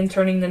twisting and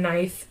turning the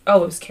knife.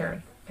 Oh, it was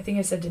Karen. I think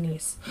I said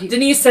Denise.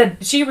 Denise said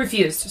she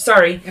refused.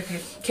 Sorry. Okay.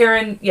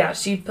 Karen, yeah,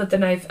 she put the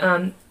knife.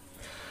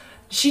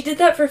 She did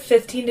that for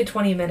 15 to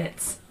 20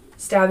 minutes,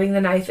 stabbing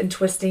the knife and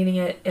twisting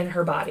it in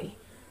her body,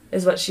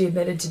 is what she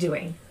admitted to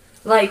doing.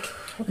 Like,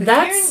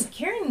 that's...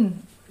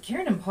 Karen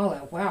and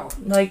Paula, wow.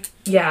 Like,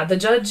 yeah, the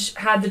judge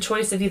had the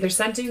choice of either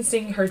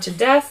sentencing her to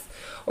death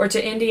or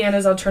to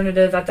Indiana's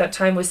alternative at that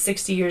time was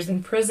 60 years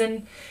in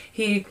prison.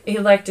 He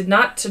elected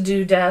not to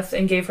do death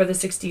and gave her the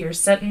 60-year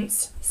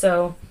sentence.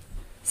 So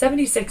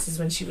 76 is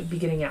when she would be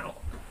getting out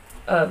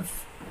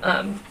of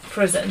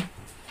prison.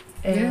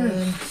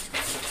 And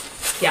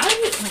yeah.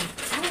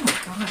 Oh my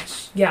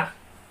gosh. Yeah.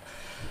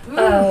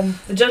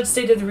 The judge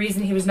stated the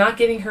reason he was not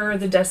giving her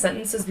the death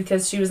sentence is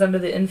because she was under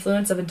the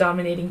influence of a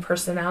dominating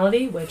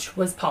personality, which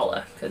was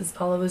Paula, because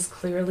Paula was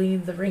clearly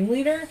the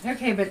ringleader.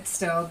 Okay, but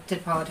still,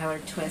 did Paula tell her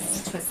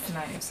twist the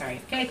knife? I'm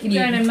sorry. Okay, keep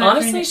going. I'm not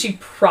Honestly, trying to... she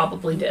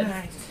probably did.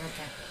 Okay.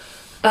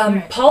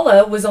 Right.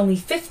 Paula was only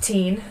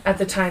 15 at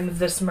the time of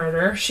this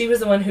murder. She was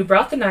the one who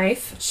brought the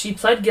knife. She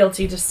pled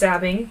guilty to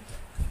stabbing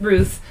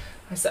Ruth.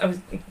 I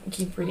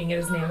keep reading it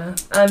as Nana.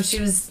 She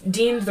was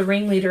deemed the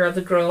ringleader of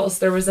the girls.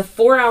 There was a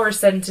 4-hour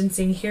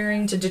sentencing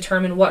hearing to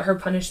determine what her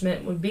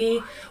punishment would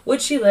be.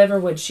 Would she live or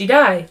would she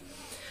die?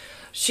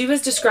 She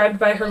was described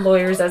by her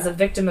lawyers as a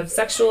victim of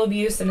sexual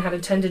abuse and had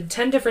attended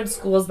 10 different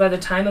schools by the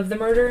time of the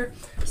murder.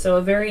 So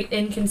a very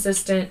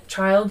inconsistent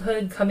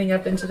childhood coming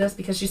up into this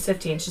because she's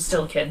 15. She's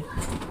still a kid.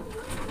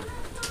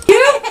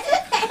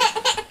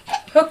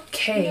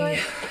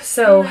 Okay.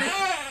 So,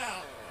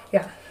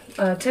 yeah.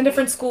 10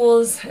 different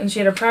schools, and she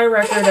had a prior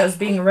record as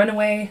being a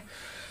runaway.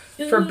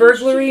 For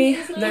burglary,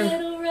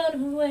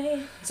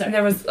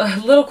 there was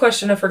a little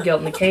question of her guilt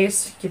in the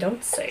case. You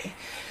don't say.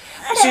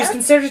 She was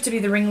considered to be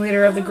the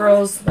ringleader of the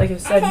girls, like I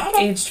said,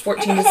 aged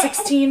 14 to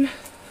 16,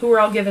 who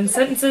were all given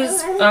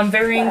sentences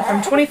varying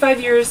from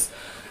 25 years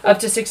up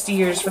to 60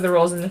 years for the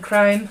roles in the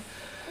crime.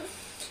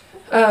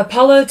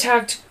 Paula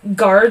attacked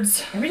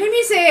guards. Every time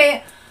you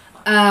say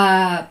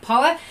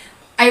Paula,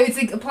 I would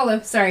think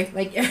Apollo. Sorry,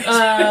 like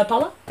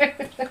Paula.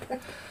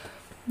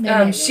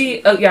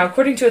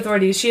 According to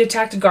authorities, she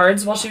attacked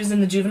guards while she was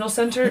in the juvenile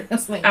center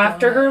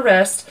after her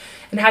arrest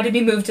and had to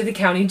be moved to the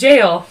county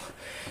jail.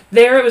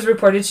 There, it was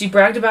reported she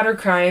bragged about her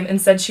crime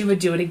and said she would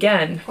do it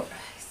again.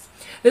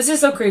 This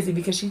is so crazy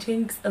because she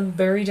takes a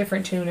very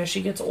different tune as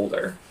she gets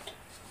older.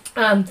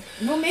 Well,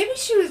 maybe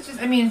she was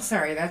just... I mean,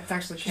 sorry, that's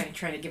actually kind of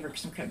trying to give her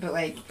some credit, but,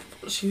 like...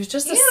 She was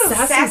just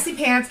sassy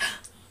pants.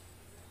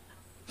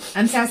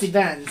 I'm sassy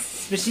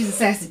buns, but she's a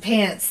sassy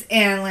pants,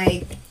 and,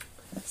 like...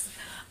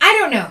 I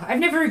don't know.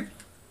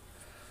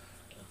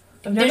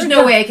 There's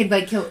no way I could,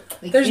 like, kill...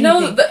 Like, there's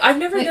anything. I've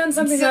never done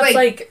something that's,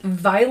 like,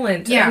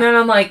 violent. Yeah. And then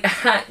I'm like,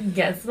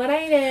 guess what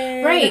I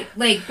did? Right.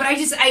 Like, but I've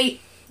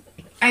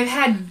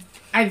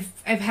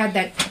had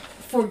that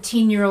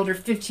 14-year-old or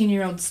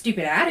 15-year-old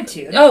stupid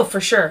attitude. Oh, for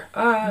sure.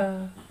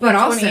 But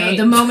also,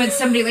 the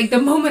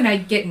moment I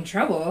get in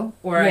trouble,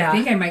 or I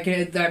think I might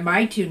get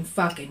my tune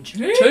fucking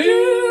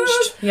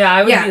changed. Yeah,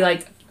 I would be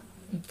like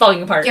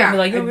falling apart. Yeah, I'd be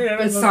like,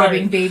 I'm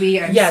sobbing, baby.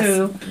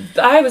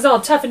 I was all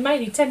tough and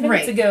mighty 10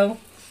 minutes ago.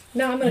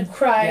 Now I'm gonna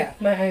cry. Yeah.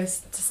 My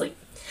eyes to sleep.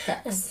 All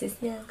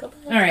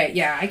right,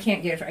 yeah, I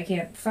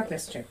can't. Fuck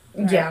this chick.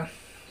 Right. Yeah.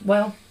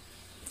 Well.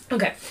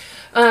 Okay.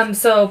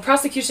 So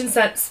prosecution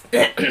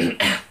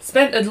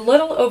spent a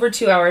little over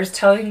 2 hours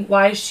telling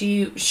why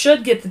she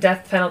should get the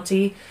death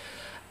penalty.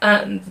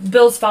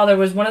 Bill's father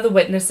was one of the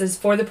witnesses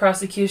for the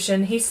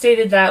prosecution. He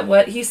stated that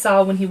what he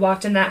saw when he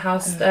walked in that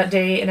house that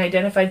day and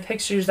identified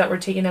pictures that were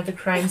taken at the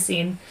crime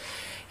scene.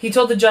 He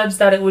told the judge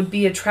that it would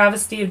be a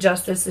travesty of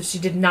justice if she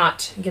did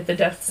not get the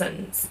death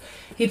sentence.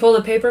 He pulled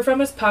a paper from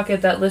his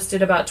pocket that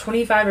listed about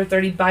 25 or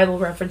 30 Bible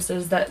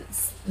references that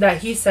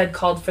he said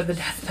called for the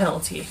death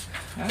penalty.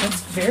 Oh.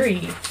 That's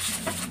very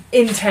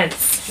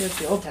intense. Here's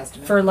the Old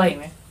Testament. For like,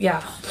 anyway.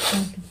 yeah.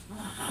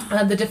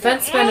 The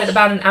defense spent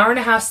about an hour and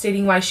a half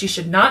stating why she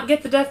should not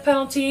get the death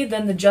penalty.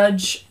 Then the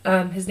judge,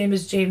 his name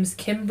is James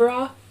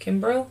Kimbrough.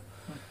 Kimbrough?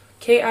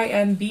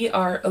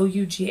 Kimbrough.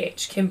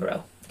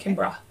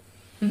 Kimbrough.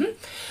 Mm-hmm.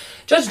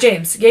 Judge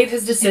James gave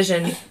his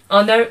decision.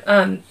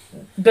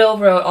 Bill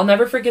wrote, "I'll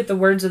never forget the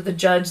words of the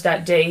judge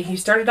that day. He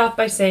started off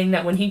by saying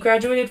that when he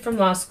graduated from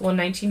law school in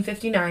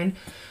 1959,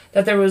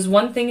 that there was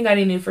one thing that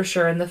he knew for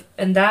sure,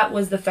 and that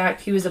was the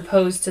fact he was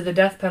opposed to the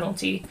death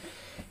penalty.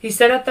 He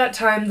said at that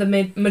time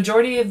the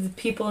majority of the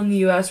people in the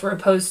U.S. were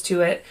opposed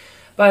to it,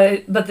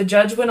 but the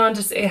judge went on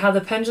to say how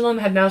the pendulum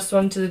had now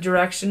swung to the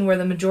direction where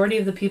the majority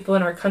of the people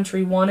in our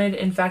country wanted,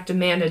 in fact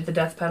demanded, the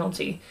death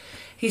penalty.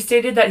 He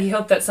stated that he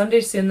hoped that someday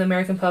soon the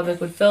American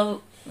public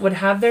would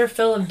have their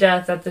fill of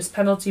death that this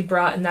penalty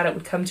brought and that it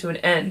would come to an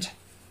end.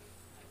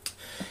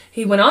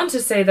 He went on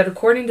to say that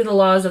according to the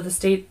laws of the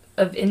state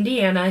of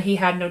Indiana, he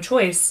had no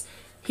choice.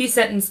 He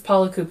sentenced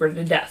Paula Cooper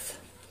to death.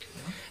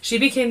 She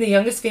became the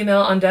youngest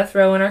female on death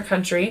row in our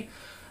country.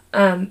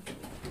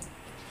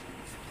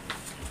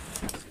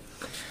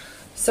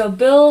 So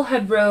Bill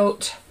had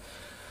wrote,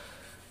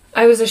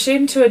 "I was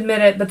ashamed to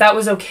admit it, but that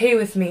was okay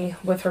with me,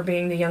 with her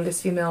being the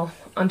youngest female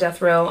on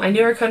death row. I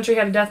knew our country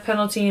had a death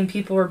penalty and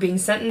people were being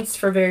sentenced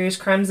for various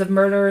crimes of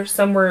murder.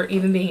 Some were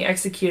even being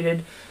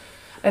executed.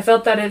 I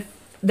felt that if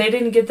they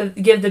didn't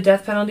give the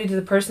death penalty to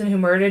the person who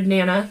murdered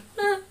Nana,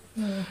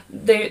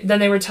 then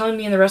they were telling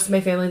me and the rest of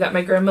my family that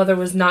my grandmother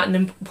was not an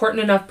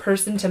important enough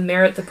person to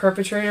merit the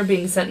perpetrator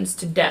being sentenced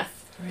to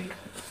death." Right.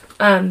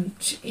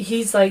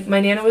 He's like,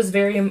 "My Nana was a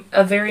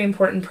very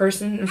important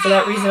person, and for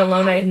that reason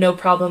alone, I had no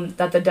problem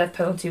that the death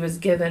penalty was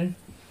given."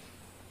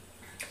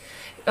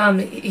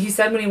 He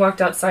said when he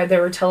walked outside, there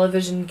were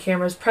television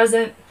cameras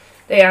present.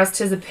 They asked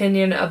his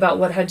opinion about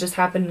what had just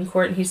happened in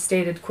court, and he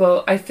stated,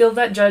 quote, "I feel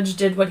that judge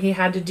did what he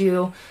had to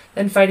do."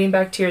 Then fighting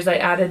back tears, I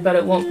added, "But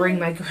it won't bring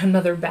my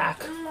grandmother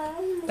back."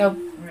 Oh.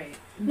 Right.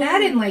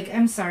 That and, like,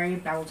 I'm sorry,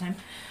 Babble time.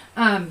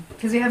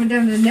 Because we haven't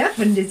done enough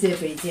in this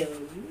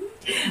episode.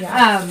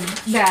 Yeah.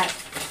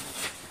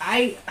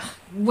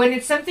 When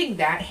it's something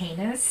that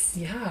heinous.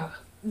 Yeah.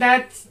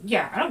 I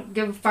don't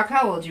give a fuck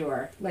how old you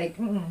are. Like,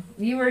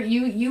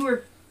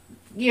 you're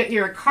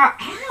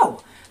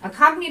a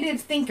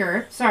cognitive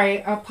thinker.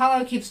 Sorry,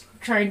 Paula keeps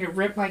trying to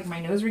rip, like,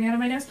 my nose ring out of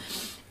my nose.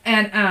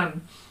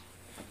 And,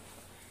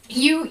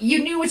 you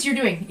knew what you're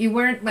doing. You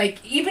weren't, like,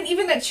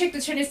 even that chick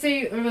that's trying to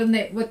say,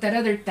 with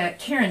that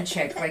Karen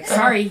chick, like,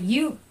 sorry,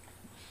 you...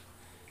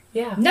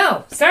 Yeah.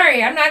 No,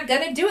 sorry, I'm not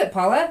gonna do it,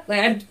 Paula.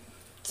 Like,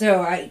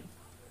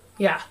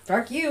 yeah.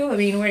 Fuck you. I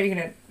mean, where are you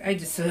gonna... I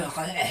just...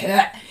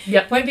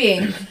 Yep. Point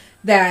being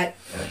that,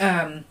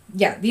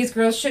 these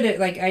girls should have...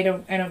 Like, I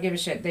don't give a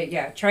shit. They,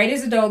 tried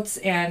as adults,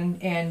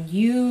 and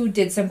you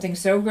did something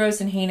so gross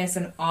and heinous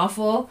and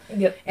awful.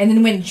 Yep. And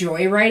then went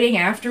joyriding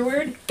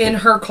afterward. In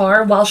her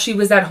car while she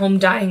was at home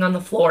dying on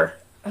the floor.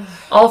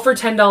 All for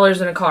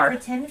 $10 in a car. For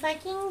 $10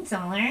 fucking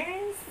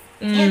dollars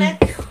in a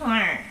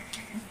car.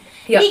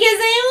 Yep. Because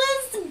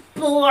I was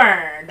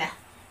bored.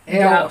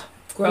 Yeah.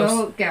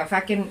 Gross. Go,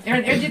 fucking,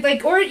 hang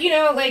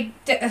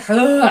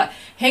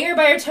her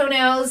by her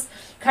toenails,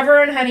 cover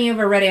her in honey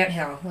over red ant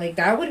hill. Like,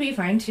 that would be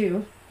fine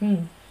too.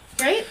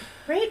 Right?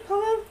 Right,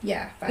 Paula?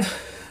 Yeah, 5.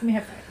 Let me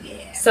have 5.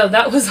 Yeah. So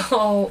that was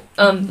all,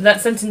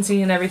 that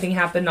sentencing and everything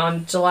happened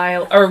on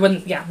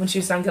when she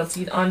was found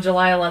guilty on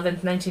July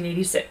 11th,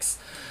 1986.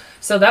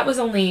 So that was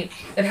it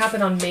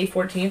happened on May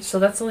 14th, so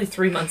that's only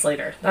 3 months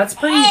later. That's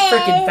pretty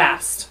freaking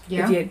fast.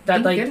 Yeah,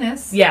 thank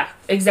goodness. Yeah,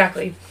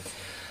 exactly.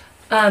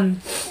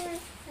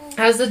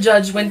 As the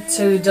judge went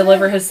to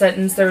deliver his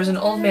sentence, there was an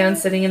old man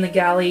sitting in the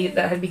galley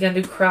that had begun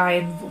to cry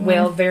and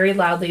wail very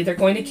loudly, "They're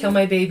going to kill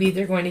my baby,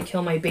 they're going to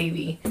kill my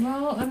baby."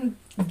 Well,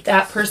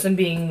 that person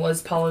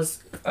was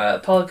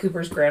Paula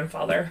Cooper's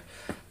grandfather.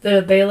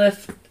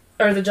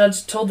 The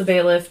judge told the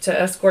bailiff to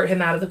escort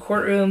him out of the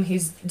courtroom.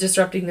 He's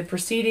disrupting the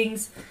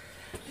proceedings.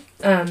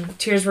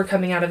 Tears were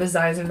coming out of his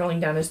eyes and rolling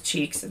down his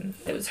cheeks, and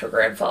it was her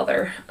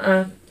grandfather.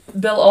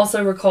 Bill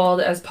also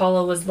recalled as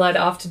Paula was led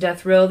off to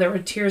death row, there were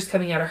tears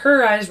coming out of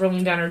her eyes,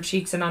 rolling down her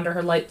cheeks and onto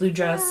her light blue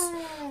dress,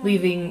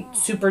 leaving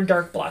super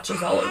dark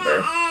blotches all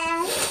over.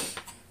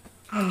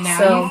 And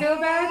now you feel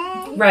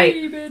bad? Right.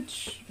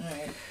 Bitch.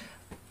 Right.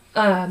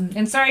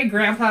 And sorry,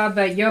 Grandpa,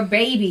 but your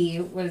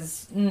baby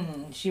was,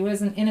 she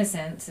wasn't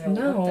innocent. So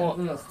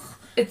no.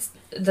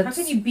 How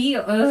can you be,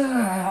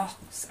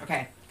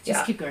 Okay.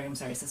 Just keep going. I'm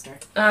sorry, sister.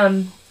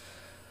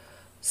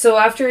 So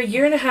after a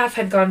year and a half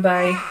had gone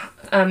by,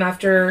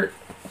 after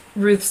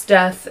Ruth's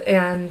death,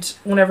 and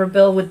whenever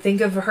Bill would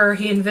think of her,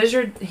 he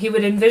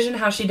would envision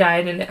how she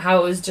died and how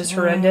it was just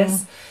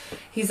horrendous.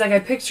 He's like, "I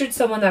pictured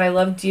someone that I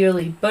loved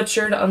dearly,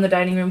 butchered on the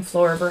dining room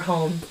floor of her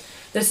home.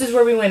 This is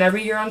where we went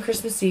every year on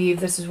Christmas Eve.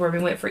 This is where we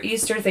went for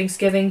Easter,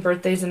 Thanksgiving,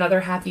 birthdays, and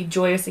other happy,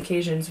 joyous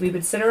occasions. We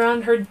would sit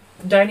around her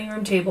dining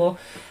room table,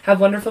 have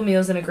wonderful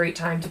meals, and a great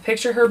time. To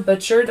picture her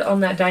butchered on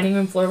that dining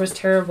room floor was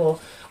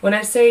terrible. When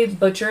I say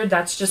butchered,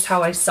 that's just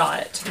how I saw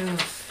it."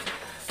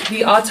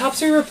 The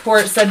autopsy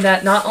report said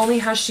that not only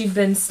has she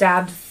been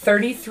stabbed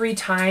 33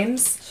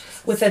 times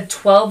with a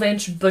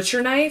 12-inch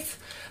butcher knife,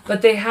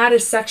 but they had a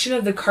section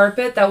of the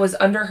carpet that was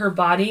under her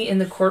body in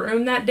the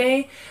courtroom that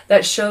day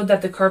that showed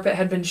that the carpet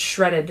had been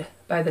shredded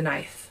by the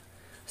knife.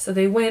 So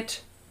they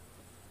went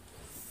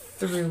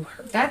through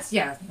her. That's,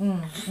 yeah.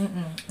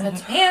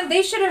 And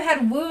they should have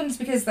had wounds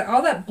because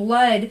all that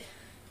blood,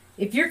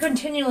 if you're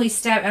continually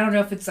stabbed, I don't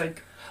know if it's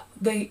like...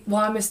 They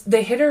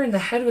hit her in the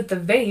head with the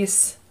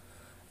vase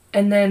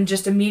and then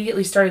just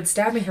immediately started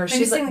stabbing her.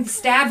 She's like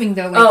stabbing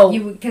though,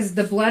 because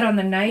the blood on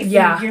the knife,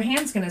 your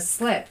hand's going to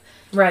slip.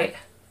 Right.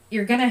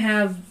 You're going to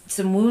have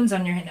some wounds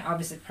on your hand.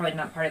 Obviously, probably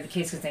not part of the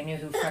case because they knew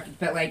who fucking...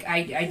 But, like,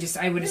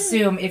 I would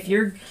assume if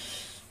you're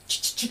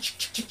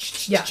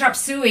chop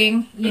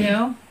suing, you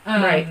know,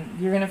 right.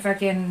 You're going to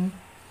fucking...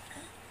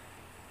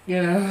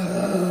 Yeah.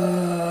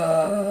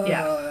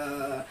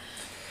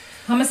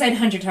 Homicide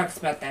Hunter talks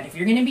about that. If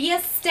you're going to be a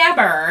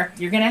stabber,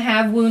 you're going to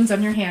have wounds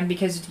on your hand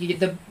because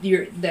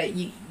your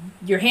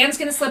hand's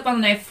going to slip on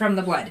the knife from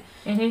the blood.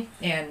 Mm-hmm.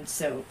 And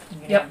so you're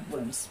going to have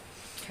wounds.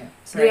 Okay.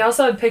 Sorry. They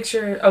also had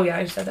pictures... Oh, yeah,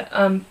 I just said that.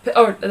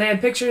 They had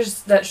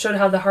pictures that showed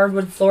how the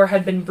hardwood floor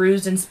had been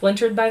bruised and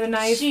splintered by the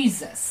knife.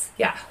 Jesus.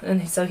 Yeah,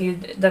 and so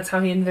that's how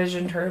he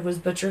envisioned her, was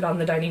butchered on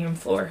the dining room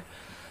floor.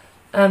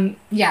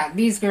 Yeah,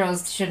 these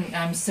girls shouldn't...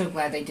 I'm so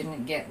glad they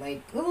didn't get,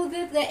 like,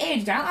 the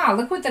age.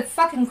 Look what the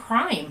fucking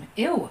crime.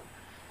 Ew.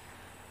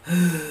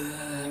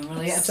 I'm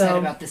really upset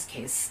about this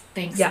case.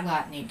 Thanks a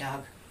lot, Nate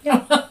Dogg. Yeah,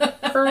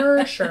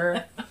 for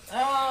sure.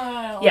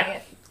 Yeah.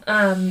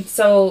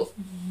 So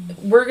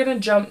we're going to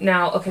jump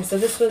now. Okay, so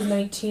this was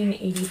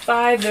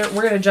 1985.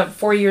 We're going to jump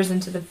 4 years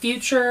into the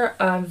future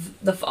of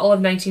the fall of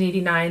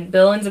 1989.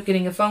 Bill ends up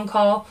getting a phone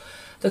call.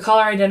 The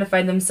caller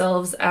identified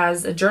themselves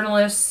as a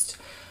journalist,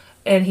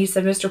 and he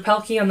said, "Mr.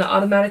 Pelkey, on the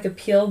automatic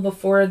appeal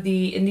before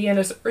the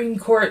Indiana Supreme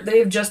Court, they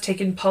have just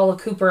taken Paula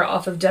Cooper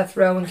off of death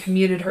row and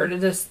commuted her to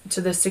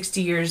the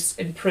 60 years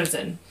in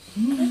prison."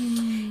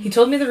 He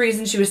told me the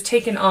reason she was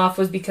taken off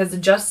was because the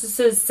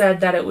justices said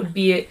that it would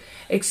be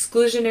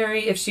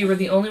exclusionary if she were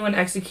the only one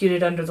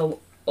executed under the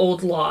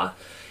old law.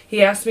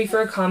 He asked me for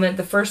a comment.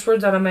 The first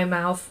words out of my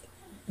mouth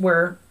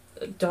were,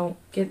 "Don't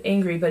get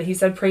angry," but he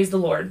said, "Praise the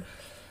Lord."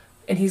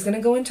 And he's going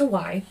to go into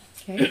why.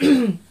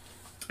 Okay.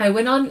 I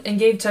went on and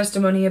gave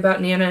testimony about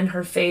Nana and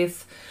her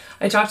faith.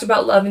 I talked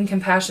about love and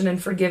compassion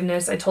and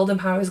forgiveness. I told him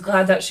how I was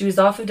glad that she was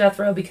off of death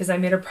row because I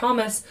made a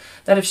promise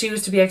that if she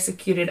was to be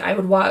executed, I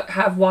would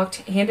have walked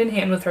hand in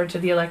hand with her to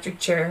the electric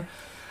chair.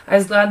 I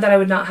was glad that I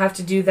would not have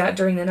to do that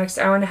during the next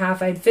hour and a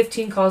half. I had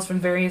 15 calls from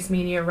various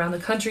media around the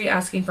country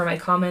asking for my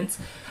comments.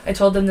 I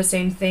told them the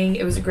same thing.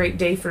 It was a great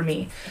day for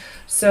me.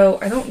 So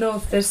I don't know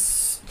if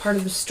this part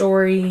of the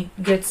story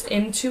gets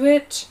into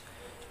it.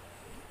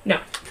 No,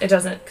 it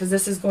doesn't, because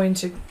this is going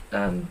to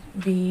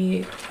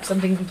be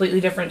something completely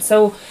different.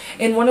 So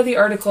in one of the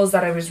articles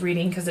that I was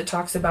reading, because it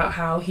talks about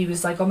how he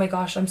was like, "Oh my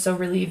gosh, I'm so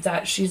relieved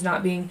that she's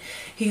not being..."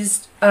 There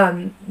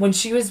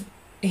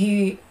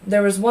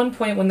was one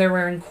point when they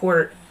were in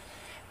court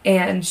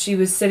and she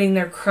was sitting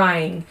there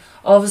crying.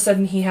 All of a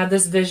sudden he had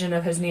this vision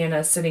of his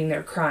Nana sitting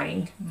there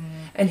crying.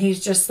 And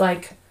he's just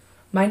like,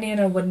 my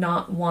Nana would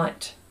not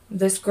want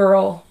this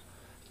girl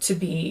to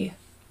be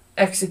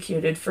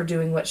executed for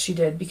doing what she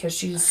did because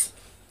she's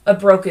a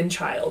broken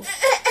child.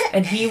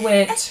 And he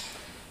went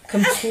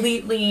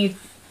completely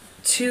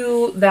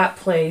to that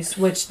place,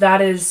 which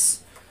that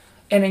is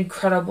an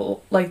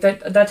incredible, like,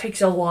 that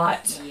takes a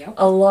lot. Yep.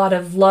 A lot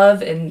of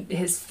love and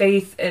his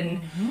faith and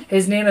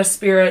his Nana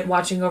spirit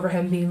watching over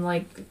him, being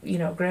like, you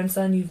know,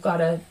 grandson, you've got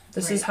to,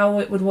 this is how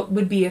it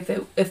would be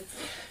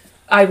if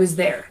I was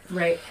there.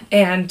 Right.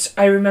 And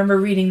I remember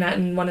reading that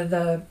in one of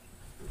the,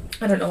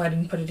 I don't know, I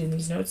didn't put it in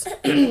these notes.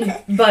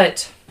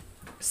 But,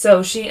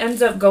 so she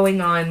ends up going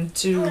on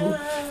to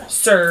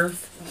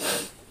serve.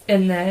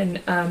 And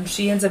then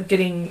she ends up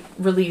getting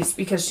released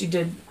because she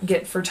did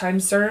get for time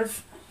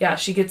serve. Yeah,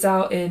 she gets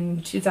out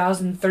in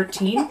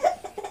 2013.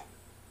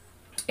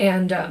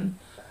 And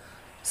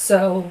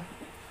so,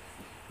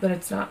 but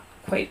it's not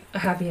quite a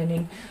happy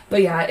ending.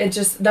 But yeah, it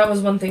just, that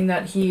was one thing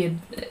that he had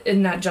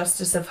in that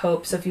Justice of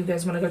Hope. So if you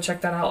guys want to go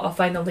check that out, I'll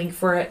find a link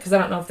for it, because I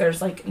don't know if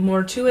there's like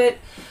more to it.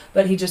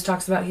 But he just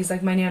talks about, he's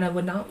like, my Nana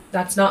would not,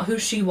 that's not who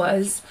she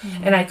was.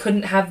 And I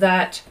couldn't have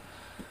that.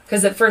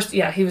 Because at first,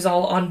 yeah, he was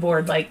all on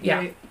board, like, yeah.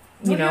 Right.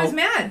 You know, he was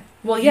mad.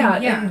 Well,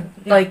 yeah.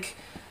 Like,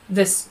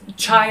 this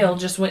child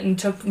just went and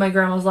took my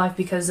grandma's life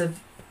because of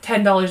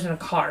 $10 in a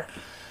car.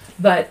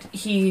 But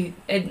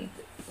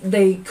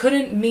they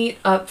couldn't meet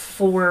up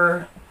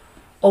for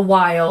a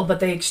while,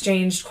 but they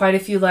exchanged quite a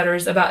few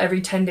letters. About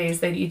every 10 days,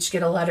 they'd each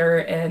get a letter.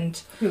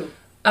 And who?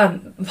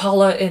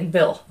 Paula and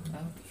Bill. Oh.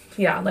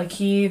 Yeah, like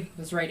he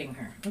was writing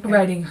her. Okay.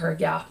 Writing her,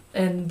 yeah.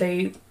 And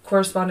they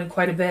corresponded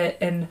quite a bit.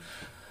 And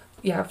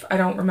yeah, I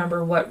don't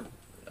remember what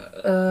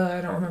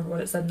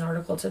it said in the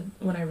article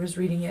when I was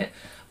reading it,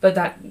 but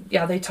that,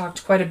 yeah, they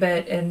talked quite a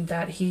bit, and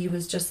that he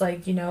was just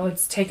like, you know,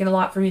 it's taken a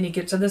lot for me to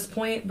get to this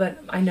point, but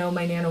I know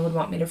my Nana would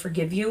want me to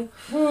forgive you.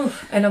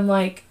 And I'm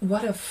like,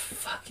 what a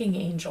fucking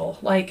angel.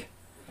 Like,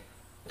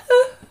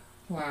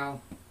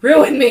 wow.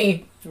 Ruined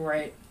me.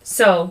 Right.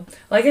 So,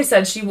 like I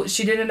said, she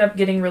did end up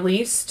getting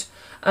released.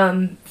 So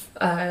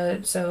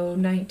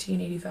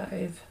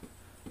 1985.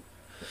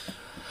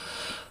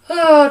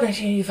 Oh,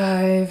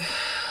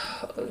 1985.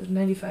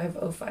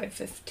 95, 05,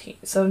 15.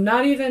 So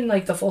not even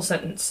like the full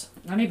sentence.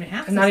 Not even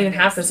half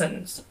the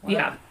sentence. Wow.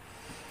 Yeah.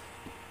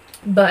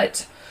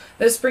 But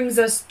this brings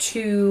us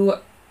to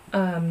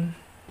I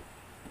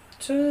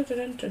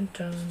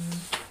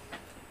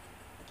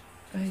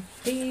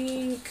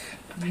think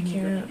I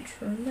can't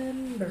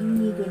remember.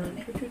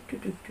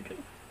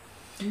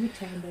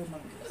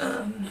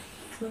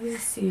 Let me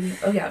see.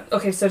 Oh yeah.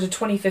 Okay, so to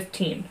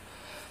 2015.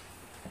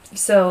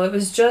 So it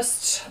was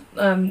just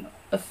a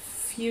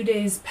few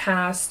days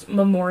past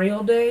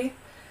Memorial Day,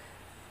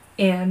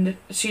 and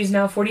she's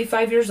now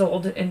 45 years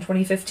old in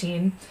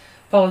 2015,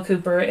 Paula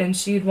Cooper, and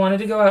she'd wanted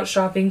to go out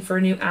shopping for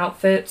a new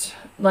outfit.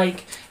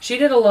 Like, she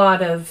did a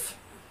lot of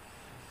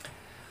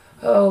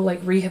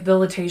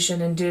rehabilitation,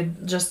 and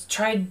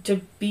tried to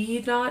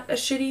be not a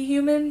shitty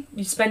human,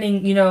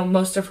 spending, you know,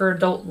 most of her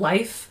adult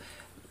life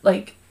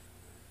like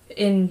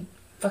in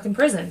fucking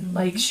prison.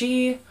 Like,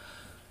 she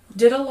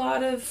did a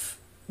lot of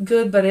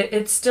good, but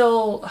it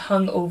still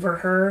hung over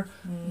her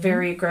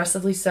very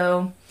aggressively.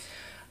 So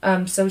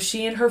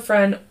she and her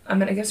friend,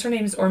 I guess her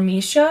name is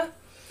Ormisha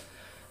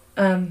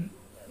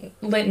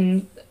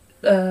Linton,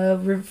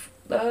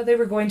 they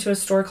were going to a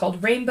store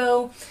called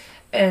Rainbow,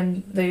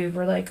 and they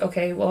were like,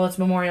 okay, well, it's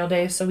Memorial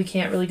Day, so we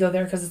can't really go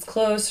there because it's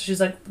closed.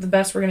 She's like, the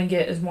best we're going to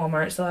get is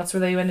Walmart. So that's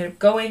where they ended up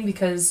going,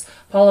 because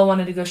Paula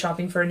wanted to go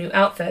shopping for a new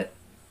outfit.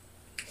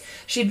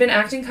 She'd been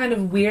acting kind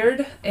of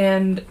weird,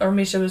 and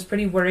Ormisha was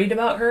pretty worried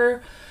about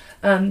her.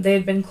 They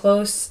had been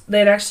close. They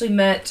had actually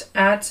met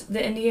at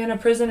the Indiana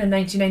prison in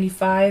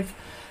 1995.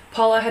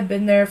 Paula had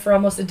been there for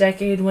almost a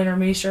decade when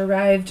Ormisha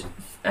arrived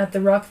at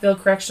the Rockville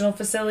Correctional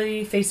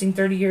Facility, facing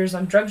 30 years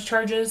on drugs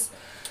charges.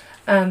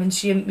 And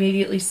she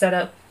immediately set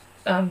up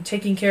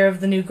taking care of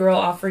the new girl,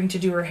 offering to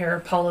do her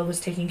hair. Paula was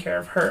taking care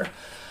of her.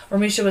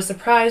 Ormisha was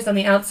surprised. On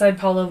the outside,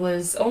 Paula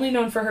was only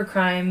known for her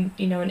crime,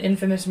 you know, an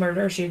infamous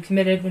murder she had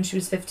committed when she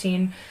was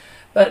 15.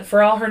 But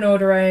for all her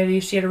notoriety,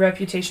 she had a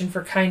reputation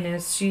for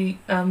kindness. She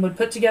would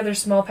put together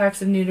small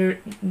packs of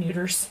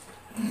noodles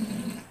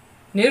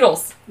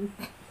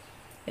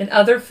and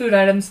other food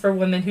items for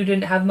women who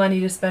didn't have money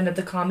to spend at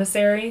the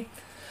commissary.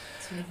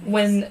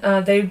 When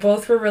they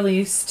both were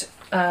released,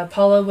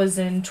 Paula was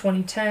in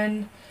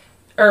 2010,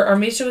 or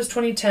Ormisha was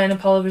 2010, and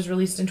Paula was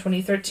released in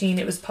 2013.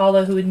 It was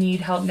Paula who would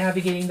need help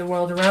navigating the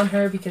world around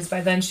her, because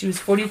by then she was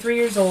 43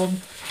 years old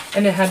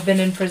and had been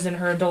in prison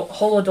her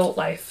whole adult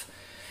life,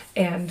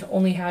 and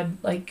only had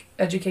like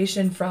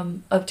education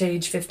from up to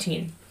age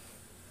 15.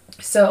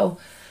 So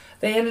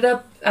they ended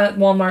up at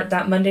Walmart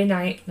that Monday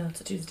night. No,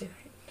 it's a Tuesday night.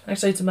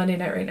 Actually, it's a Monday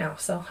night right now.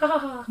 So, ha ha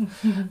ha.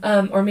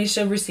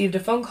 Ormisha received a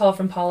phone call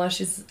from Paula.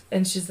 She's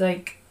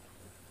like,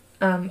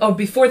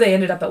 before they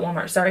ended up at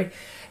Walmart, sorry.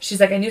 She's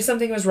like, I knew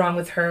something was wrong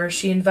with her.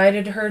 She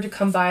invited her to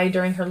come by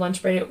during her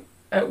lunch break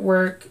at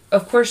work.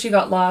 Of course, she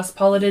got lost.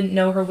 Paula didn't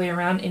know her way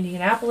around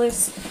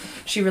Indianapolis.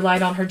 She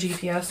relied on her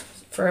GPS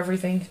for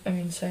everything. I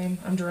mean, same.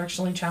 I'm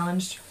directionally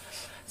challenged.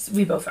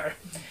 We both are.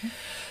 Mm-hmm.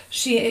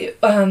 She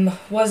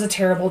was a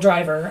terrible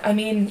driver. I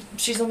mean,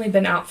 she's only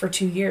been out for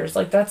 2 years.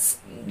 Like, that's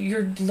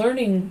you're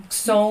learning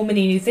so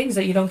many new things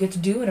that you don't get to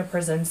do in a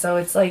prison. So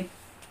it's like,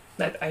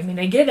 I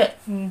get it.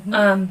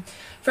 Mm-hmm.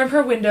 From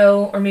her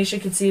window,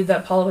 Ormisha could see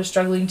that Paula was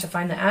struggling to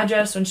find the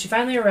address. When she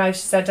finally arrived,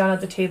 she sat down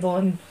at the table,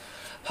 and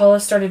Paula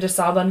started to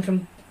sob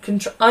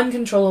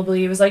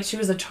uncontrollably. It was like she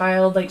was a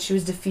child, like she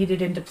was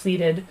defeated and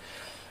depleted.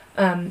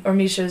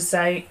 Ormisha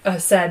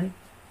said,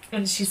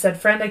 and she said,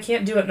 "Friend, I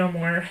can't do it no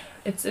more."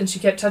 And she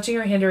kept touching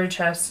her hand to her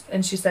chest,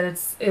 and she said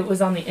it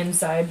was on the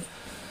inside.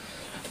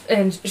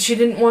 And she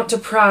didn't want to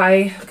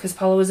pry because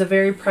Paula was a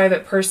very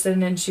private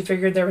person, and she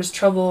figured there was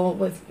trouble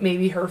with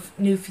maybe her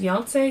new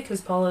fiance,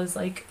 because Paula is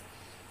like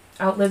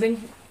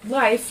outliving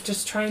life,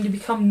 just trying to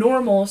become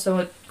normal,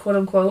 so quote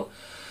unquote.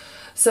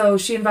 So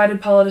she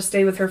invited Paula to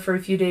stay with her for a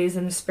few days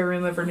in the spare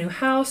room of her new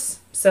house.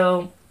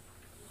 So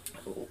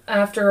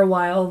after a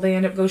while, they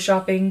ended up go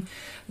shopping,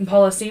 and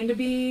Paula seemed to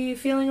be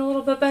feeling a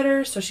little bit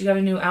better, so she got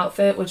a new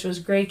outfit, which was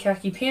gray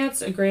khaki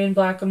pants, a gray and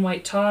black and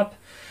white top,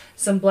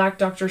 some black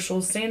Dr.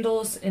 Scholl's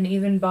sandals, and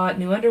even bought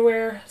new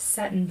underwear,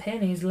 satin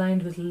panties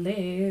lined with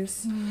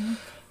lace. Mm-hmm.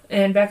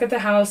 And back at the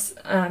house,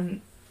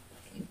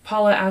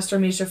 Paula asked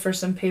Ormisha for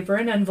some paper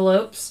and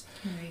envelopes,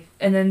 Right.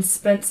 and then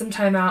spent some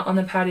time out on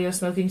the patio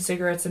smoking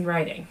cigarettes and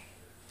writing.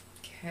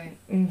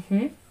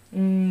 Okay.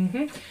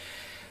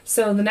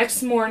 So the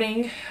next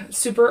morning,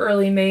 super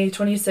early, May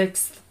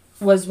 26th,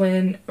 was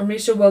when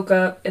Ormisha woke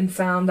up and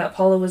found that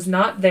Paula was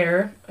not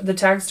there. The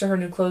tags to her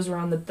new clothes were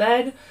on the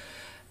bed,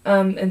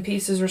 and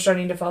pieces were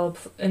starting to fall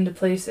into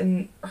place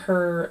in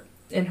her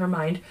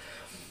mind.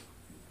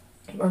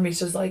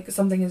 Ormisha's like,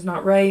 something is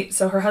not right.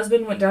 So her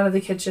husband went down to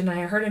the kitchen, and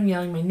I heard him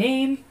yelling my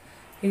name.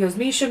 He goes,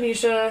 "Misha,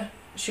 Misha."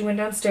 She went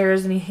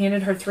downstairs, and he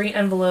handed her 3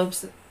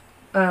 envelopes.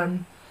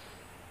 And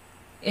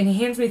he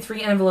hands me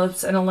 3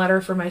 envelopes and a letter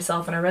for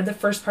myself. And I read the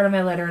first part of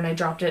my letter, and I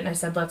dropped it, and I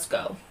said, "Let's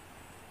go."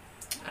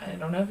 I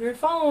don't know if you're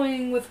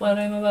following with what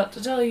I'm about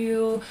to tell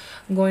you.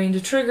 I'm going to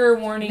trigger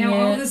warning Now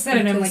it. all of a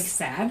sudden I'm like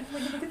sad.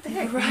 Like, what the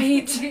heck?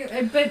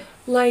 Right. But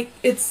Like,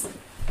 it's...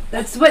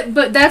 that's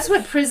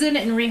what prison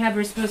and rehab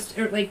are supposed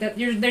to, or like that.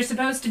 They're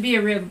supposed to be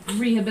a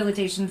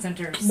rehabilitation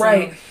center. So,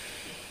 Right.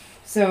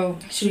 So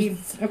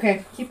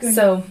okay, keep going.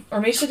 So,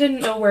 Ormisha didn't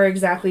know where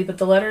exactly, but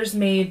the letters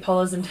made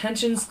Paula's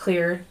intentions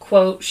clear.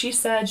 Quote, she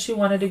said she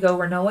wanted to go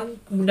where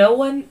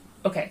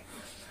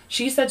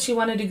She said she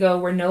wanted to go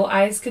where no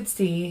eyes could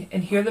see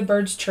and hear the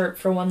birds chirp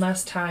for one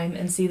last time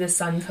and see the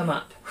sun come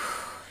up.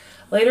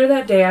 Later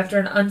that day, after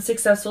an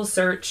unsuccessful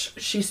search,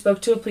 she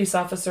spoke to a police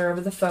officer over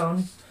the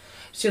phone.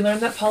 She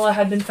learned that Paula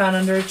had been found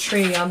under a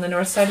tree on the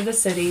north side of the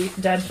city,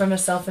 dead from a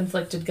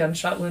self-inflicted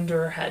gunshot wound to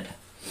her head.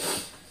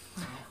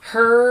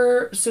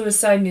 Her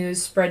suicide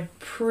news spread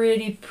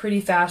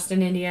pretty fast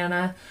in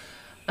Indiana,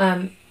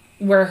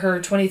 where her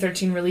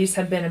 2013 release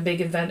had been a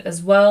big event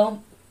as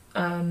well.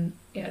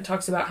 It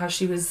talks about how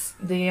she was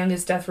the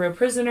youngest death row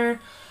prisoner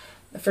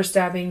for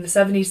stabbing the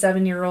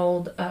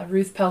 77-year-old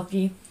Ruth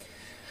Pelkey.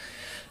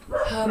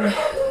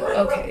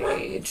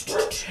 Okay.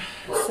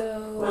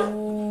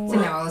 So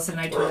now all of a sudden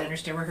I totally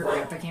understand where her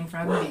grandpa came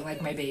from, being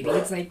like my baby.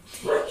 It's like,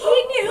 he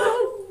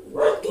knew.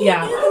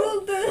 Yeah.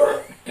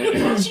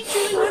 She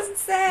truly wasn't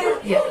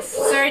sad. Yes.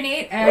 Sorry,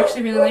 Nate. I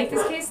actually really like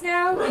this case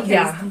now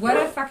because what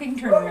a fucking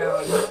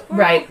turnaround.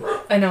 Right.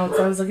 I know.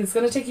 So I was like, it's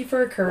going to take you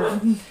for a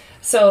curve.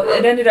 So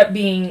it ended up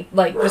being,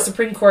 like, the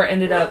Supreme Court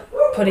ended up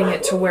putting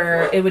it to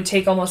where it would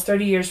take almost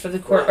 30 years for the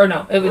court, or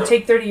no, it would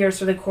take 30 years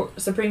for the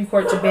Supreme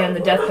Court to ban the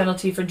death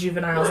penalty for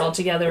juveniles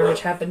altogether,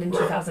 which happened in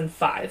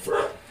 2005.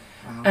 Wow.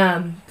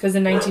 Because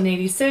in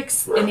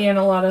 1986,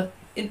 Indiana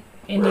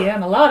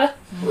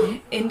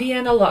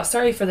law,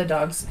 sorry for the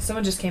dogs.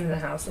 Someone just came in the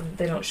house and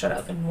they don't shut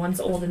up, and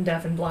one's old and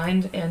deaf and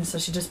blind, and so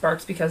she just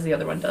barks because the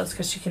other one does,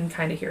 because she can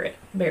kind of hear it,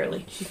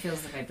 barely. She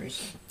feels the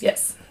vibration.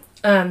 Yes.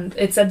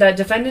 It said that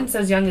defendants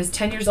as young as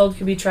 10 years old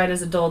could be tried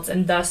as adults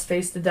and thus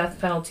face the death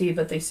penalty,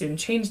 but they soon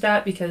changed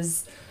that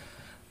because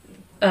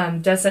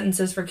death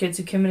sentences for kids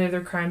who committed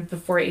their crimes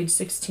before age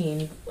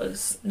 16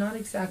 was not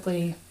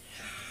exactly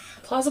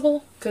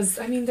plausible, because,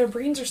 I mean, their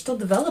brains are still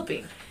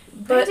developing.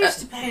 But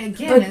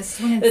again, it's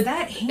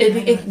that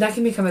heinous. That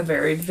can become a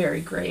very, very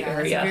gray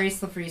area. It's a very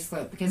slippery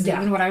slope, because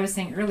even what I was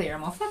saying earlier,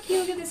 I'm all, fuck you,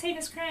 look at this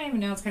heinous crime, and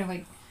now it's kind of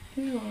like...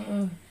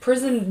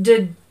 Prison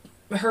did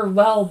her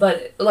well,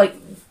 but, like,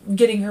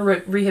 getting her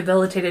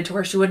rehabilitated to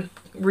where she wouldn't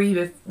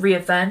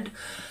reoffend,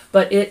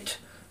 but it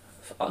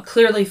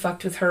clearly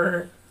fucked with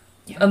her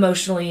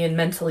emotionally and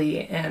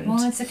mentally. And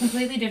well, it's a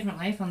completely different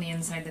life on the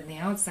inside than the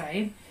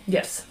outside.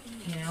 Yes.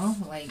 You know,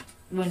 like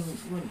when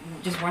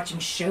just watching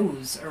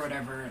shows or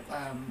whatever,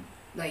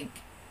 like,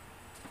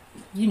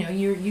 you know,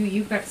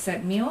 you've got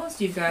set meals,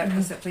 you've got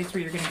a set place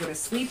where you're going to go to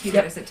sleep, you've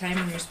got a set time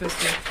when you're supposed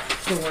to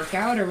go work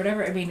out or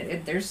whatever. I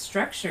mean, there's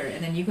structure,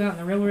 and then you go out in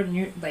the real world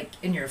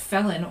and you're a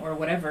felon or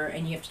whatever,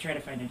 and you have to try to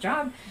find a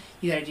job.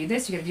 You got to do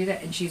this, you got to do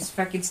that, and she's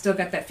fucking still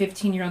got that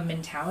 15-year-old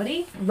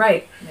mentality.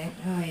 Right.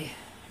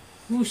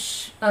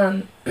 Whoosh.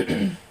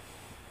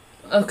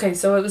 Okay,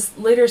 so it was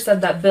later said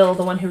that Bill,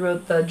 the one who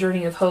wrote The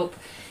Journey of Hope,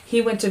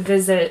 he went to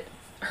visit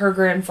her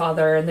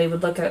grandfather, and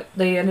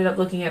they ended up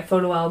looking at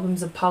photo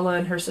albums of Paula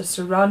and her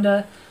sister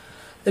Rhonda.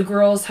 The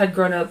girls had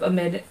grown up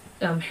amid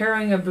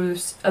harrowing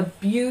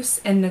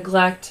abuse and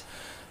neglect.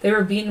 They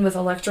were beaten with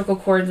electrical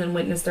cords and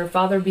witnessed their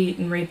father beat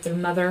and rape their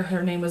mother.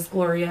 Her name was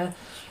Gloria.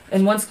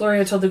 And once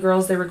Gloria told the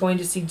girls they were going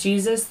to see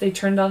Jesus, they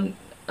turned on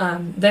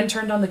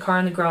the car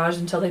in the garage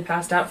until they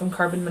passed out from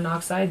carbon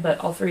monoxide, but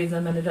all three of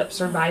them ended up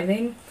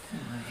surviving.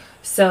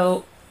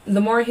 So the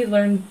more he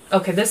learned...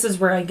 Okay, this is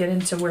where I get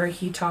into where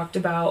he talked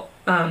about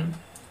how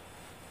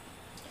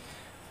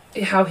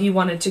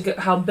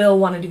Bill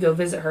wanted to go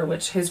visit her,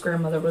 which his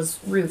grandmother was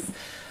Ruth.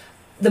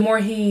 The more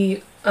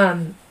he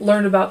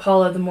learned about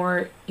Paula, the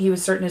more he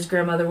was certain his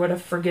grandmother would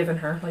have forgiven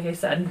her, like I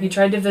said. He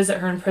tried to visit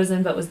her in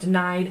prison, but was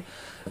denied.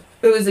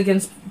 It was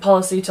against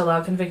policy to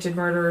allow convicted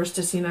murderers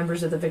to see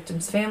members of the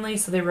victim's family,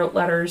 so they wrote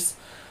letters.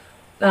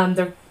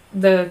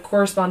 The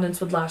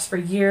correspondence would last for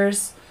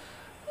years.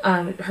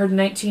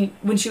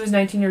 When she was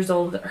 19 years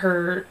old,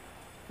 her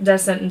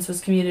death sentence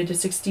was commuted to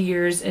 60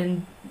 years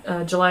in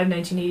July of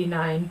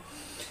 1989.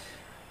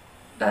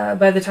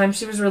 By the time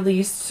she was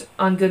released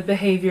on good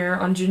behavior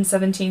on June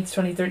 17th,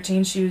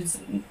 2013, she was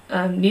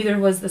neither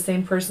was the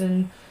same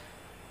person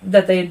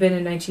that they had been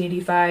in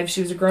 1985. She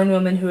was a grown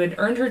woman who had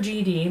earned her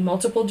GED,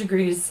 multiple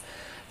degrees,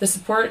 the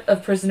support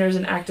of prisoners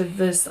and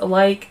activists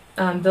alike.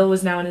 Bill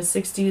was now in his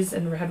 60s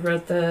and had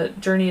wrote The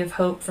Journey of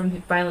Hope from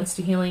Violence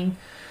to Healing.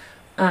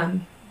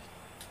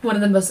 One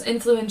of the most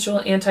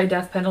influential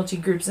anti-death penalty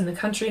groups in the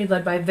country,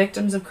 led by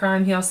victims of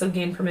crime. He also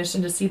gained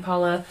permission to see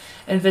Paula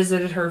and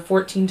visited her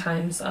 14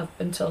 times up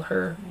until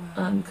her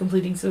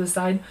completing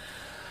suicide.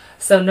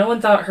 So no one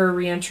thought her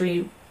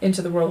reentry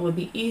into the world would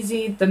be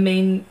easy. The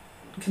main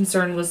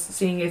concern was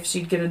seeing if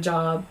she'd get a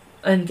job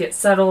and get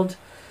settled.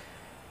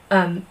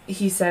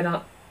 He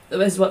said,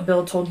 is what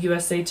Bill told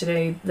USA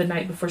Today the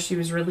night before she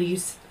was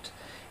released.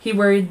 He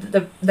worried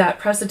that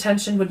press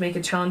attention would make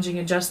a challenging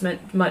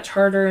adjustment much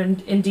harder,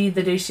 and indeed,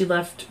 the day she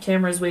left,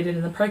 cameras waited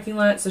in the parking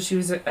lot, so she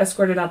was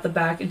escorted out the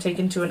back and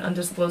taken to an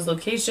undisclosed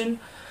location.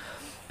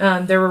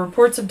 There were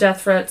reports of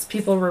death threats.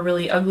 People were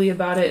really ugly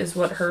about it, is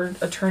what her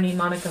attorney,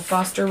 Monica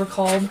Foster,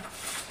 recalled.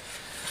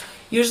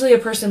 Usually a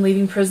person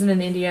leaving prison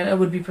in Indiana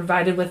would be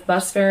provided with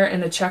bus fare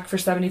and a check for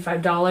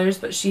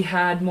 $75, but she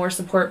had more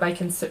support by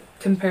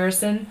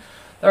comparison.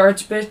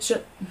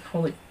 The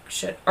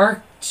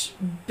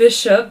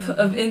Archbishop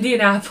of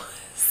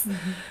Indianapolis.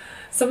 Mm-hmm.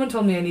 Someone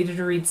told me I needed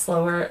to read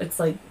slower. It's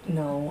like,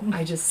 no,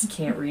 I just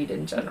can't read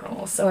in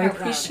general. So I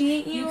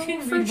appreciate you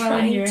can for read well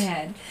trying in your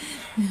head.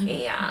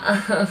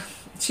 Yeah.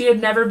 She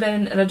had never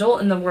been an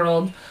adult in the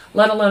world,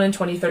 let alone in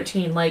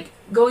 2013. Like,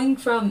 going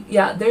from,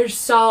 there's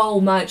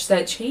so much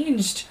that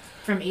changed.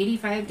 From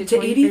 85 to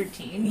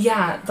 2013.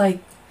 Like,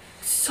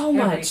 so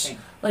much.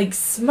 Like,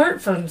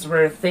 smartphones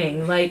were a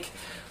thing. Like,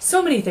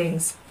 so many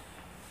things.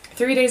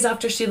 3 days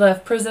after she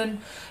left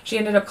prison, she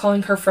ended up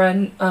calling her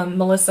friend,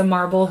 Melissa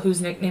Marble, whose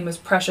nickname was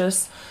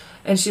Precious,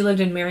 and she lived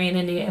in Marion,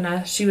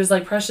 Indiana. She was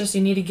like, Precious,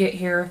 you need to get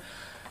here,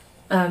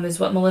 is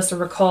what Melissa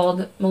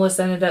recalled.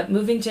 Melissa ended up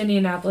moving to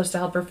Indianapolis to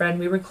help her friend.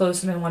 We were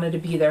close, and I wanted to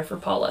be there for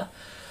Paula,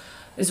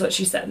 is what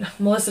she said.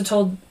 Melissa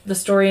told the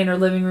story in her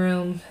living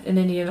room in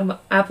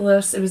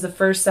Indianapolis. It was the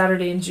first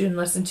Saturday in June,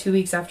 less than 2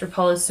 weeks after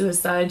Paula's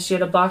suicide. She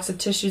had a box of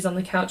tissues on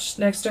the couch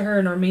next to her,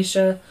 and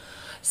Ormisha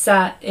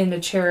sat in a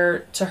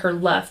chair to her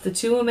left. The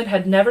two women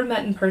had never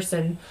met in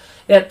person,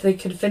 yet they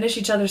could finish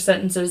each other's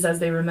sentences as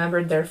they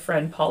remembered their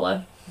friend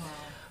Paula. Wow.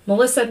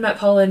 Melissa had met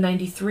Paula in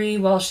 1993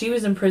 while she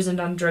was imprisoned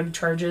on drug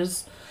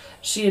charges.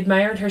 She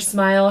admired her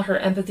smile, her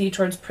empathy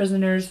towards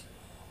prisoners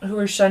who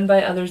were shunned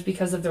by others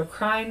because of their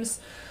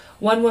crimes.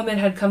 One woman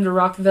had come to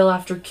Rockville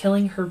after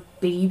killing her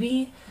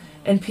baby,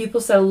 and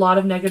people said a lot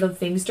of negative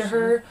things to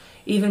her.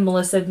 Even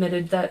Melissa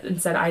admitted that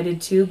and said, I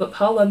did too, but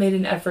Paula made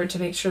an effort to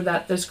make sure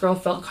that this girl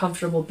felt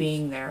comfortable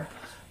being there.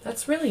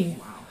 That's really,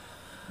 wow.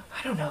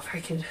 I don't know if I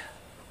could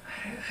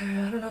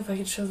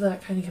show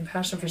that kind of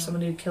compassion for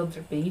someone who killed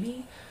their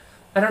baby.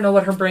 I don't know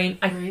what her brain,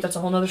 that's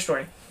a whole other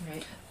story.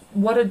 Right.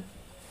 What a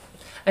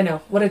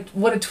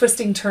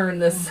twisting turn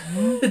this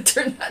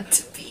turned out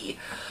to be.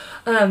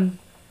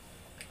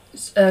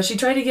 She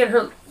tried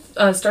to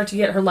start to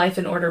get her life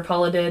in order,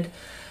 Paula did.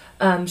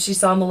 She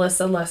saw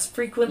Melissa less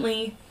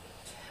frequently.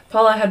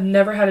 Paula had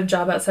never had a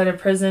job outside of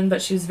prison,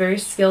 but she was very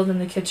skilled in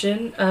the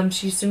kitchen.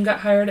 She soon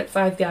got hired at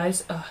Five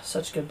Guys,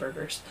 such good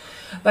burgers,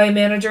 by a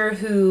manager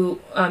who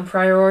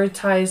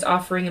prioritized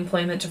offering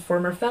employment to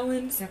former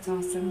felons. That's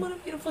awesome. What a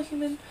beautiful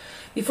human.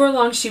 Before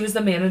long, she was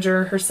the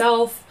manager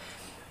herself.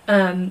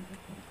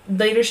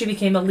 Later, she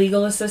became a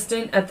legal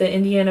assistant at the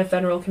Indiana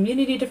Federal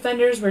Community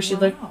Defenders, where she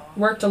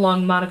worked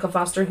along Monica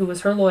Foster, who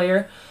was her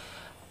lawyer,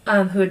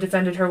 who had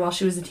defended her while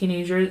she was a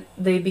teenager.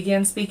 They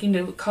began speaking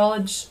to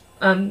college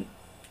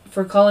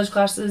for college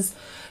classes.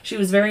 She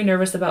was very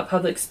nervous about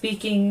public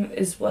speaking,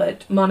 is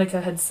what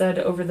Monica had said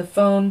over the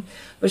phone,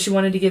 but she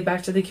wanted to give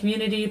back to the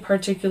community,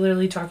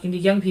 particularly talking to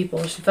young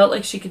people. She felt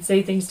like she could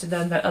say things to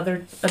them that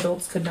other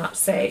adults could not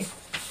say.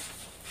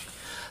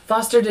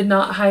 Foster did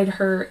not hide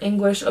her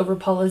anguish over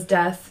Paula's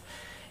death.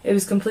 It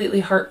was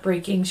completely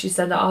heartbreaking. She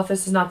said the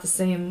office is not the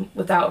same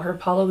without her.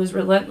 Paula was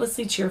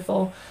relentlessly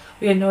cheerful.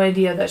 We had no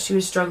idea that she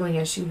was struggling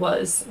as she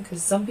was,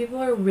 because some people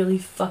are really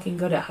fucking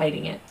good at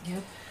hiding it.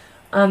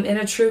 Yep. In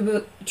a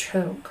tribute,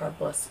 God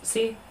bless.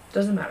 See,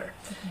 doesn't matter.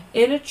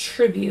 In a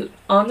tribute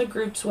on the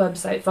group's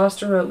website,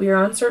 Foster wrote, "We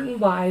are uncertain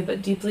why,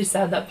 but deeply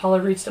sad that Paula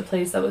reached a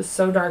place that was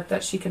so dark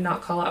that she could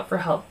not call out for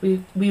help.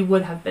 We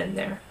would have been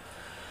there.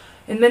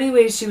 In many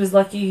ways, she was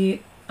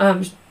lucky."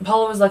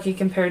 Paula was lucky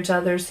compared to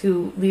others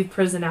who leave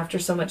prison after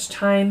so much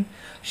time.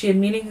 She had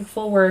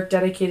meaningful work,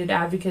 dedicated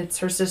advocates,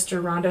 her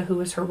sister Rhonda, who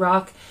was her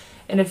rock,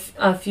 and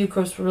a few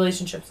close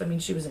relationships. I mean,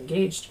 she was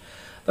engaged.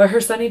 But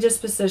her sunny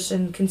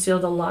disposition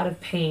concealed a lot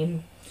of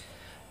pain.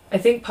 I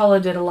think Paula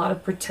did a lot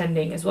of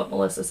pretending, is what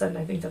Melissa said, and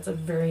I think that's a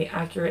very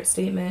accurate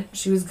statement.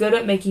 She was good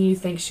at making you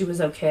think she was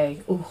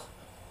okay.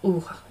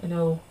 Ooh, I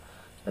know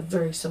a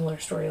very similar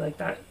story like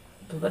that,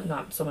 but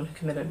not someone who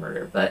committed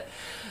murder. But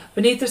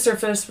beneath the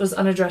surface was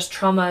unaddressed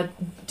trauma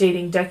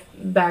dating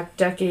back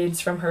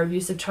decades, from her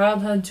abusive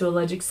childhood to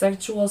alleged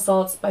sexual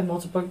assaults by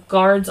multiple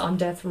guards on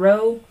death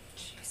row.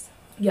 Jeez.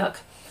 Yuck.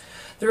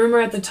 The rumor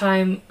at the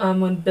time,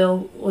 when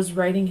Bill was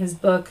writing his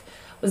book,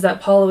 was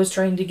that Paula was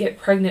trying to get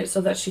pregnant so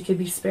that she could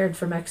be spared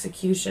from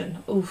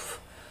execution. Oof.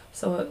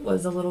 So it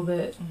was a little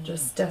bit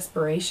just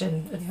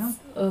desperation. Yeah.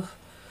 Ugh.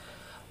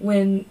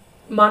 When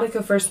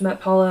Monica first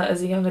met Paula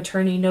as a young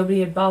attorney,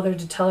 nobody had bothered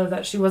to tell her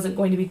that she wasn't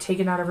going to be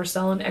taken out of her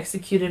cell and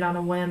executed on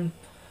a whim,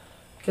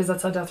 because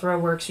that's how death row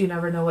works. You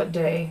never know what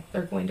day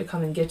they're going to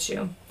come and get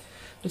you.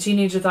 The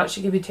teenager thought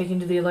she could be taken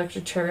to the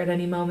electric chair at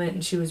any moment,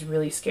 and she was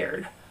really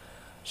scared.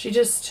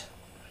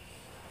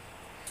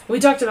 We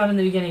talked about in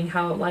the beginning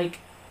how, like,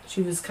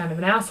 she was kind of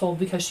an asshole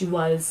because she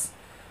was,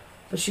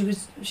 but she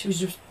was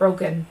just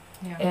broken.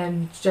 Yeah.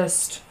 And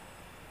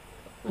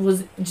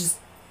was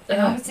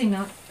obviously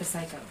not a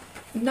psycho.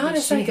 Not like,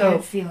 a psycho. She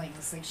had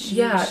feelings.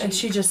 Like and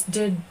she just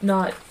did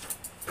not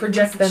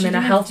project them in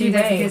a healthy do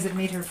that way. Because it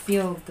made her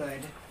feel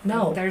good.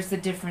 No. And there's the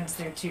difference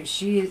there too.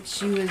 She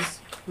was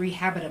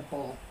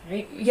rehabitable,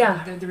 right?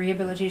 Yeah. The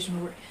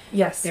rehabilitation work.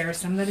 Yes. There are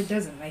some that it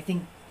doesn't. I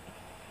think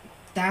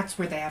that's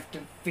where they have to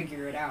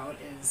figure it out.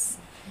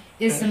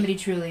 Is somebody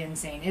truly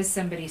insane? Is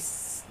somebody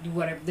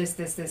whatever this,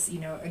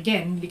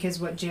 again, because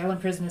what jail and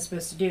prison is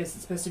supposed to do is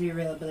it's supposed to be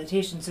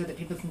rehabilitation so that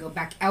people can go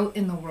back out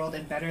in the world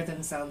and better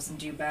themselves and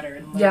do better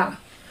and learn. Yeah.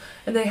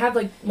 And they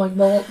had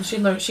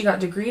she got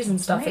degrees and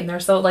stuff in there,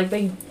 so like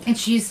they. And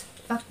she's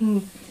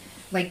fucking,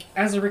 like,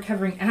 as a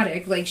recovering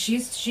addict, like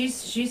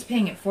she's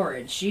paying it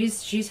forward.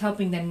 She's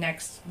helping the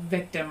next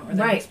victim or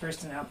the next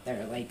person out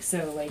there. Like,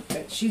 so like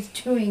that she's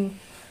doing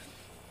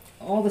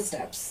all the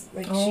steps.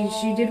 Like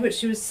she did what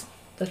she was.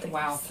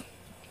 Wow.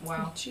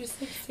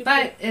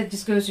 But it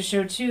just goes to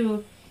show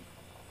too,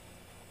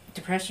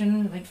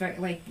 depression, like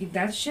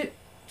that shit,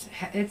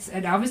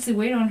 it obviously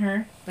weighed on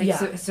her. Like,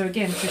 yeah. So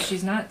again, so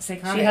she's not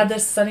psychotic. She had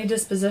this sunny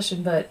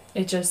disposition, but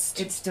it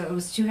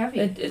was too heavy.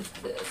 It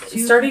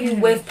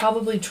starting with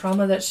probably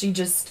trauma that she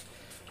just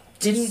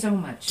didn't so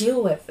much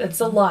deal with.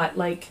 It's a lot.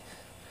 Like,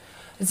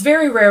 it's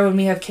very rare when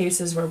we have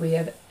cases where we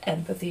have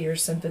empathy or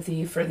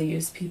sympathy for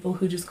these people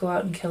who just go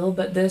out and kill,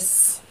 but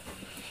this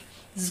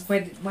is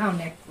quite... Wow,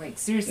 Nick. Like,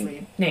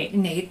 seriously.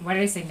 Nate. Why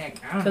did I say Nick?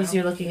 I don't know. Because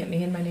you're looking at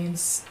me and my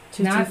name's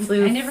Tutti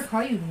I never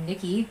call you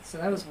Nikki, so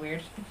that was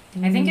weird.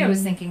 I think I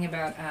was thinking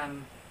about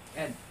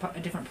a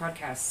different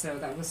podcast, so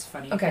that was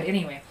funny. Okay. But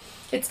anyway.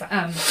 It's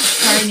fine.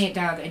 Sorry, Nate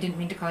Dog. I didn't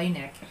mean to call you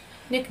Nick.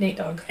 Nate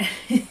Dog.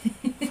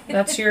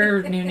 That's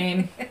your new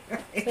name.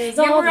 Yeah,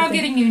 we're all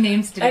getting new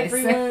names today.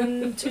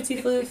 Everyone,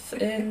 Tootsie Floof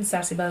and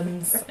Sassy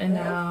Buns, and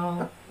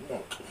now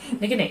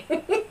Nick and Nate.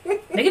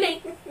 Nick and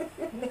Nate.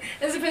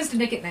 As opposed to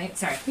Nick at Night.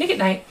 Sorry. Nick at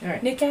Night. All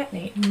right. Nick at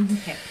Nate.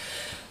 Okay.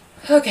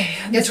 Okay.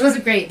 This was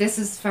great. This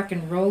is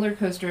fucking roller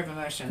coaster of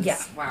emotions.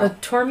 Yeah. Wow. The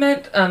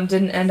torment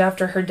didn't end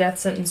after her death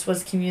sentence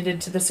was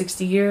commuted to the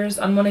 60 years.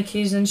 On one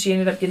occasion, she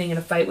ended up getting in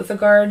a fight with a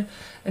guard,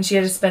 and she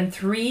had to spend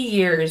 3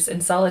 years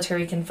in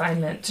solitary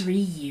confinement. 3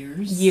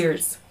 years?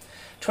 Years.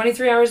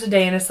 23 hours a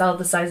day in a cell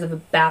the size of a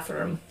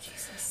bathroom.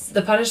 Jesus.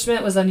 The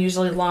punishment was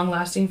unusually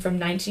long-lasting from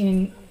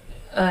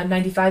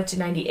 1995 to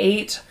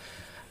 98.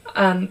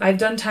 I've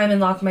done time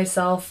in lock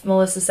myself.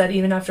 Melissa said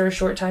even after a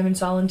short time in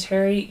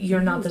solitary, you're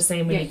not the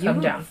same when you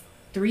come down.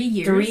 3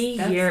 years?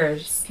 3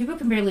 years. People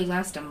can barely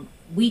last a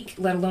week,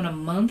 let alone a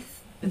month.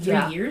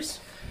 3 years?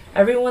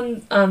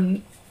 Everyone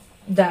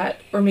that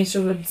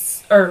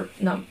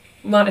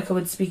Monica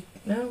would speak.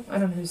 No, I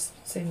don't know who's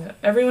saying that.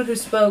 Everyone who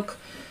spoke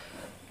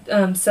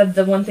said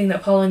the one thing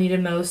that Paula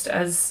needed most,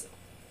 as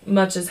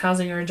much as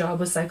housing or a job,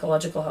 was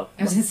psychological help.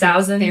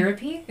 1,000%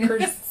 therapy.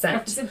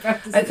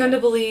 I kind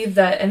of believe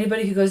that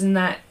anybody who goes in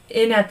at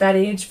that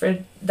age for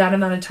that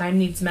amount of time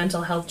needs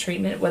mental health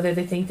treatment, whether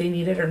they think they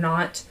need it or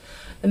not.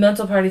 The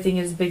mental party thing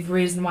is a big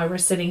reason why we're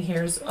sitting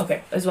here. Is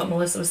what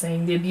Melissa was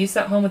saying. The abuse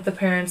at home with the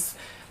parents,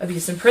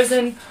 abuse in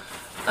prison,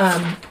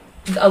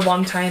 a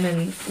long time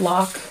in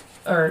lock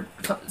or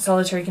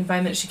solitary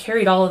confinement. She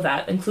carried all of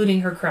that,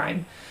 including her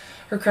crime.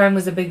 her crime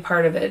was a big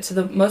part of it. To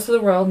the most of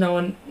the world,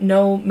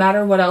 no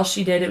matter what else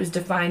she did,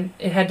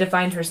 it had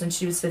defined her since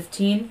she was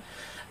 15.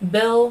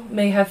 Bill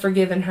may have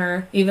forgiven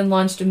her, even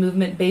launched a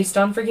movement based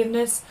on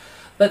forgiveness,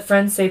 but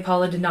friends say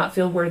Paula did not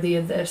feel worthy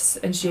of this,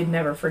 and she had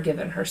never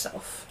forgiven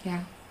herself.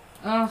 Yeah.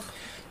 Oh.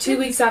 2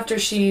 weeks after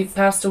she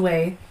passed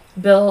away,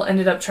 Bill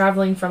ended up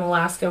traveling from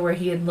Alaska, where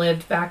he had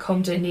lived, back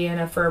home to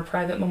Indiana for a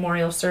private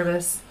memorial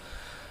service.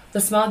 The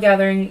small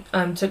gathering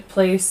took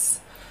place,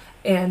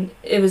 and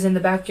it was in the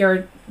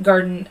backyard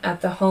garden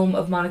at the home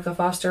of Monica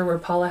Foster, where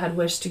Paula had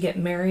wished to get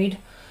married.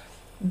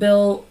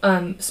 Bill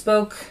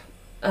spoke,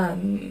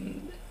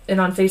 and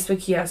on Facebook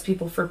he asked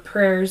people for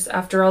prayers.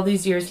 After all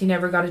these years, he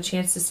never got a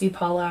chance to see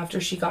Paula after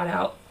she got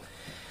out.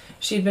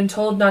 She had been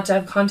told not to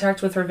have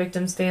contact with her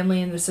victim's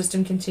family, and the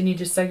system continued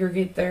to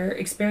segregate their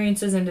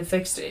experiences into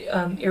fixed,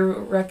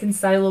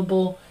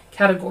 irreconcilable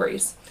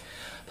categories.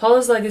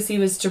 Paula's legacy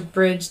was to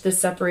bridge this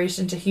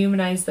separation, to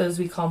humanize those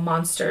we call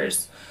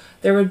monsters.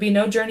 There would be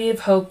no journey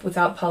of hope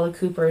without Paula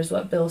Cooper, is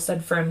what Bill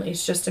said firmly.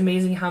 It's just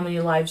amazing how many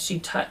lives she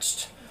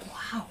touched.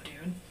 Wow,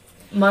 dude.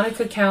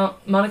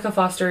 Monica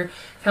Foster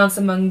counts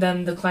among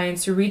them the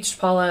clients who reached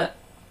Paula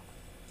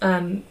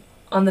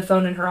on the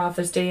phone in her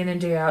office day in and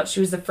day out.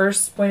 She was the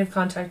first point of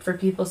contact for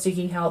people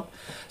seeking help,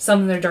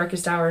 some in their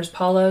darkest hours.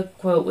 Paula,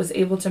 quote, was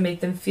able to make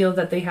them feel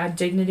that they had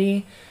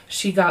dignity.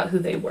 She got who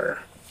they were.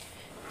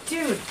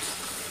 Dude.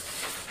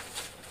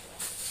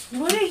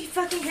 What are you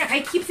fucking...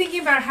 I keep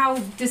thinking about how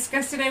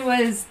disgusted I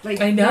was,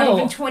 like, I know. not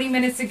even 20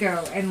 minutes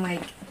ago, and,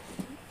 like...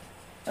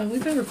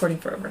 We've been recording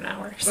for over an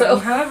hour, So so...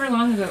 however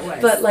long ago it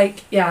was. But,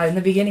 like, yeah, in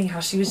the beginning,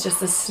 how she was just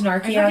this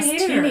snarky-ass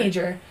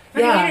teenager.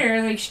 I hated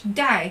her. Like,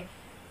 die.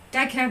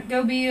 Dad can't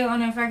go be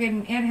on a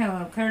fucking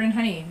anthill covered in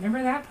honey.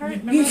 Remember that part?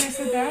 Remember when I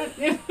said that?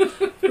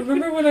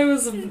 Remember when I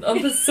was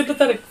on this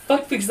sympathetic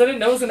fuck because I didn't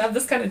know it was going to have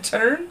this kind of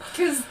turn?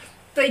 Because,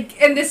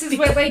 like, and this is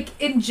what, like,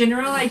 in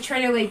general, I try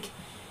to, like,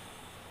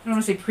 I don't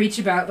want to say preach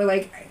about, but,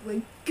 like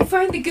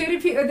find the good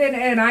in people.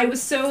 And I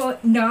was so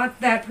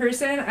not that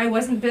person. I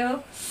wasn't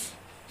Bill.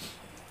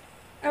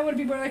 I want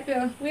to be more like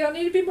Bill. We all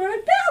need to be more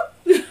like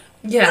Bill.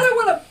 Yeah. I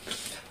want to.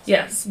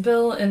 Yes,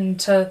 Bill, and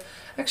to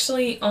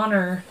actually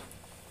honor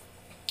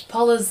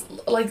Paula's,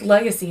 like,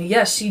 legacy.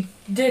 Yes, she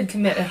did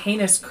commit a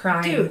heinous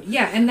crime. Dude,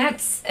 yeah, and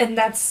that's...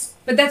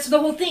 But that's the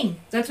whole thing.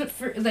 That's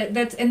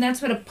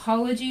what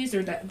apologies,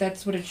 or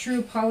that's what a true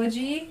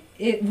apology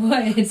it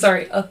was.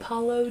 Sorry,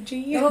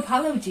 apology? Oh,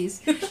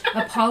 apologies.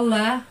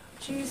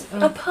 Apologies.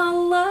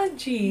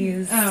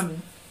 Apologies.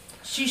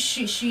 She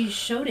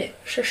showed it.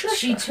 Sure.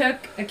 She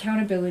took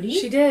accountability.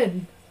 She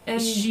did.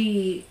 And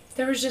she...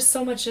 There was just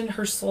so much in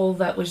her soul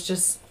that was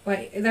just...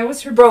 Like, that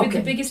was her broken.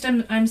 The biggest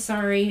I'm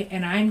sorry,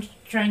 and I'm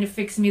trying to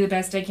fix me the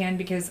best I can,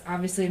 because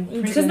obviously in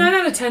prison... Because 9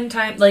 out of 10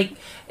 times, like,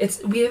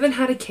 we haven't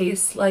had a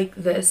case like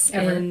this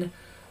ever.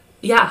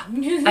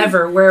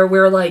 Ever, where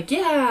we're like,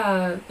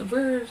 yeah,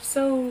 we're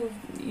so...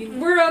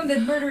 We're on the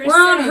murderous We're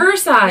side. on her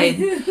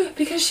side.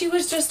 Because she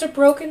was just a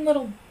broken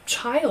little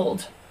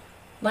child.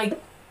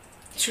 Like,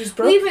 she was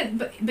broken.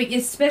 Well, but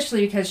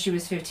especially because she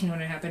was 15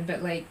 when it happened,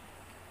 but, like,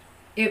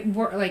 it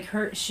were like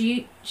her.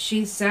 She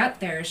sat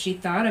there. She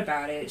thought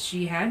about it.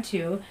 She had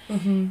to,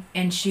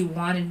 and she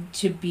wanted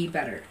to be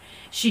better.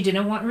 She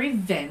didn't want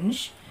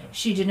revenge.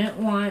 She didn't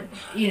want,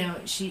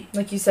 she,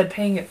 like you said,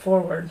 paying it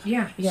forward.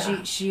 Yeah.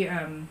 She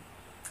and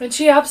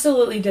she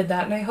absolutely did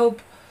that. And I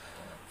hope,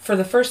 for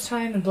the first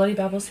time in Bloody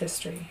Babel's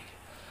history,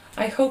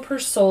 I hope her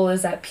soul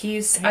is at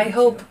peace. I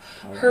hope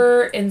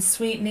her and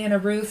sweet Nana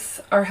Ruth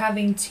are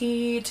having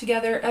tea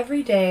together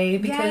every day,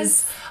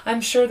 because I'm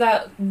sure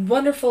that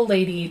wonderful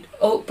lady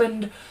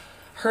opened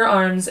her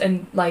arms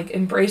and, like,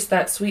 embraced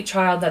that sweet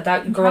child that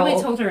girl... Probably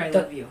told her I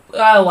love you.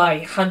 Oh, I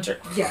hunter.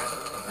 Yeah.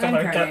 I'm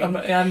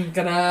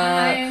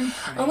gonna...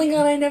 Oh my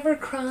god, I never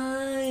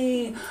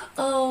cry.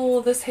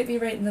 Oh, this hit me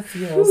right in the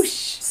feels.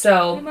 Whoosh.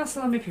 So... I'm also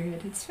on my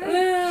period. It's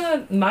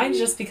fine. Mine's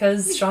just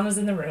because Sean was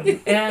in the room.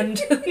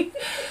 And...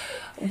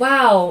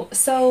 Wow.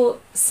 So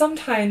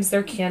sometimes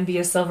there can be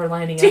a silver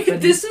lining.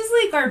 Dude, this is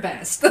like our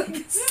best. Like,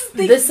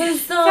 this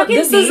is exactly...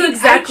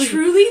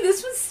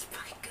 this was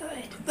fucking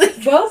good.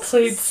 Like, well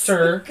played,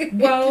 sir. So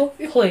well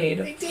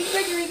played. I take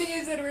back everything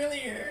I said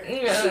earlier.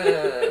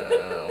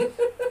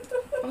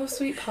 Oh,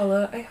 sweet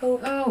Paula. I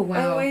hope... Oh,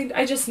 wow.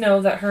 I just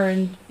know that her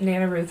and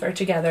Nana Ruth are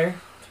together.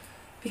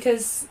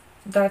 Because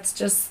that's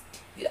just...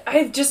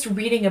 just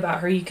reading about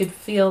her, you could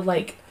feel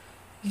like...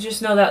 You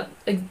just know that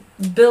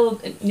Bill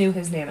knew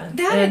his Nana.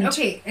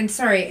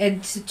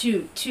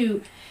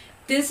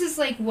 This is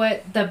like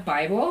what the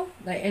Bible,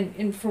 like,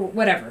 and for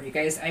whatever, you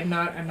guys, I'm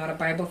not a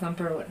Bible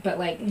thumper, but,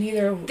 like,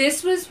 neither.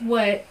 This was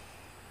what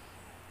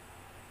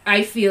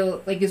I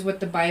feel like is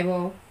what the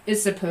Bible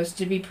is supposed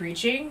to be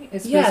preaching,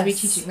 is supposed to be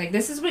teaching. Like,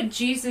 this is what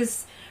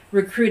Jesus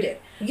recruited.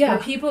 Yeah.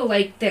 For people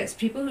like this,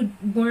 people who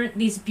weren't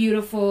these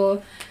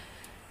beautiful...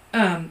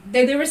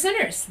 They were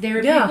sinners. They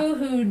were people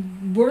who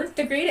weren't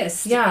the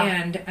greatest. Yeah.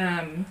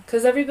 And,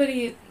 because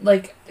everybody,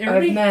 like,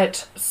 I've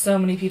met so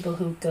many people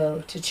who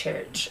go to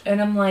church,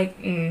 and I'm like,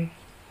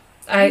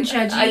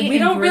 We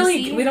don't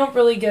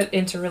really get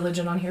into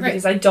religion on here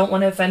because I don't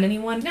want to offend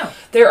anyone. No.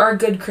 There are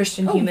good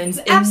Christian humans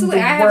in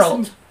the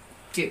world.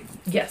 Dude.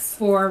 Yes.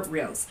 For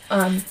reals.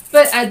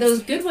 But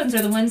those good ones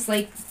are the ones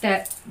like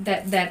that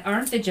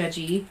aren't the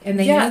judgy, and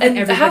they know that and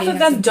everybody half of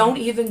them has don't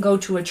even go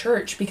to a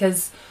church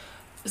because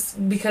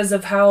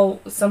of how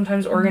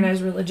sometimes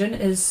organized religion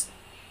is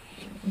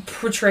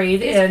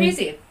portrayed. It's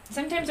crazy.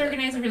 Sometimes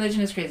organized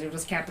religion is crazy. We'll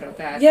just cap it at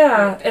that.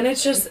 Yeah, and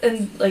it's just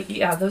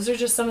those are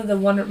just some of the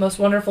most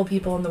wonderful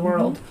people in the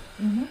world,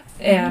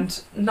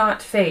 and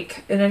not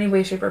fake in any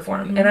way, shape, or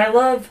form. And I'm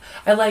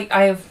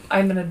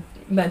gonna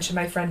mention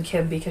my friend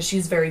Kim because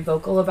she's very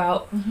vocal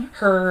about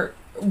her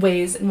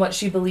ways and what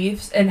she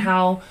believes and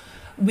how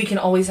we can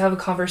always have a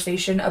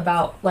conversation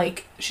about,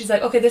 like, she's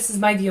like, okay, this is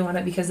my view on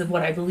it because of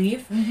what I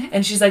believe.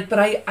 And she's like, but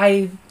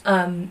I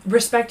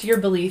respect your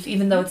belief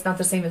even though it's not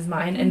the same as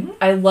mine. And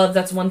I love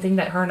that's one thing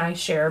that her and I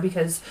share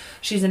because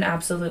she's an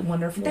absolute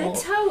wonderful...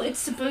 That's how it's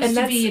supposed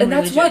to be in And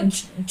religion. that's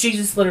what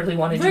Jesus literally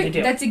wanted you to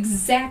do. That's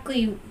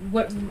exactly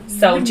what...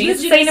 So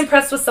Jesus ain't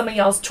impressed with some of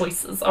y'all's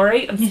choices, all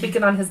right? I'm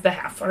speaking on his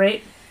behalf, all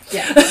right?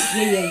 Yeah.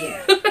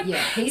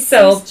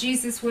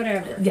 Jesus,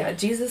 whatever. Yeah,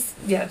 Jesus.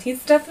 Yeah,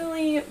 he's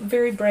definitely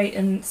very bright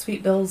and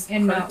sweet Bill's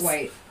and hearts. not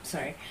white.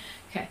 Sorry.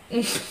 Okay.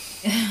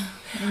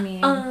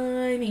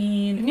 I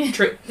mean,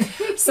 true.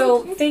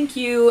 So thank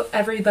you,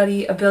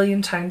 everybody, a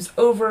billion times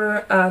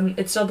over.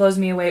 It still blows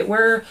me away.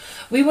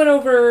 We went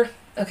over.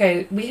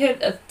 Okay, we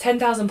hit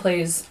 10,000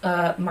 plays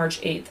March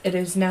 8th. It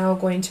is now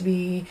going to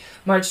be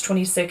March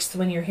 26th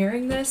when you're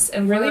hearing this,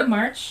 and really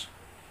March.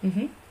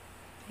 Mm-hmm.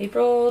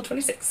 April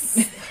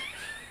 26th.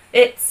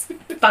 It's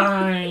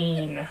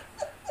fine.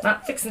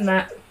 Not fixing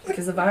that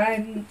because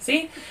if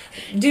see,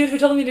 dude who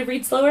told me to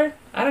read slower,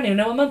 I don't even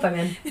know what month I'm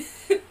in.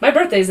 My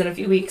birthday's in a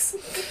few weeks.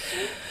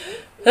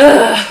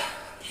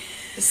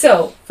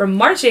 So from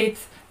March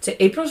 8th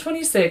to April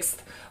 26th,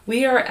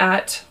 we are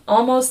at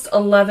almost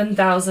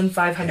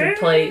 11,500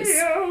 plays.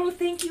 Oh,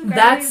 thank you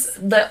That's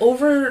guys.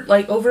 over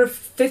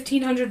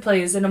 1,500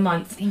 plays in a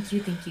month. Thank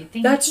you.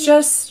 That's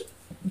just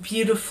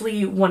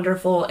beautifully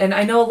wonderful. And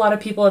I know a lot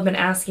of people have been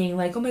asking,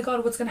 like, oh my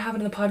god, what's going to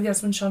happen to the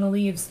podcast when Shauna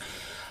leaves?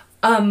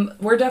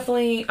 We're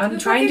definitely... Who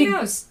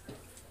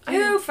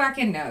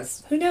fucking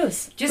knows? Who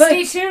knows? Just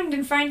stay tuned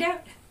and find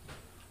out.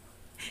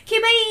 Okay,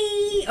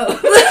 bye! Oh.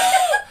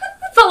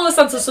 Follow us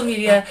on social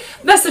media.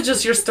 Message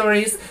us your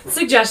stories,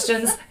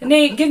 suggestions.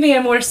 Nate, give me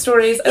more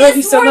stories. I love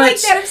you so much.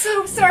 Like that. I'm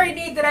so sorry,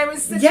 Nate, that I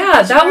was such that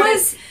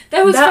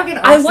was fucking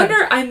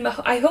awesome.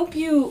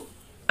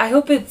 I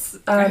hope it's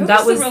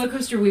that was the roller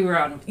coaster we were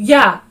on.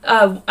 Yeah,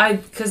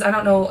 because I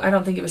don't know. I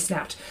don't think it was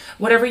Snapped.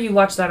 Whatever you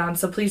watched that on,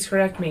 so please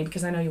correct me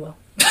because I know you will.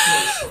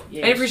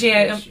 Yes, I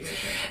appreciate it. Yes.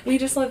 We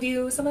just love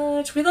you so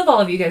much. We love all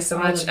of you guys so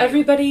much.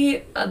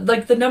 Everybody,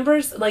 like the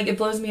numbers, like it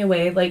blows me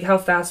away. Like how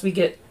fast we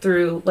get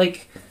through.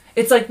 Like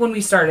it's like when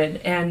we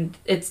started, and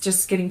it's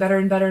just getting better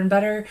and better and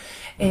better.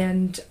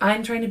 And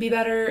I'm trying to be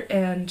better,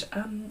 and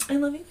I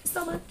love you guys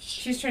so much.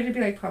 She's trying to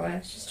be like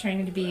Paula. She's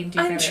trying to be and do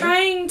better. I'm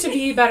trying to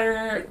be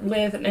better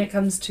when it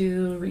comes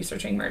to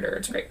researching murder.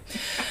 It's great.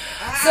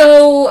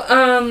 So,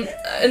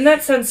 in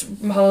that sense,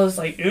 Paula's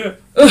like,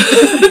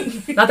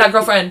 not that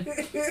girlfriend.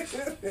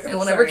 I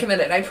will never commit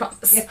it, I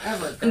promise.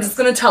 Yeah, I'm just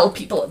going to tell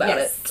people about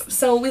it.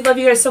 So, we love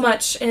you guys so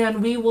much,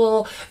 and we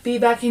will be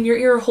back in your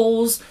ear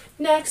holes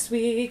next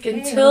week.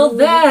 Until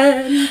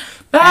then,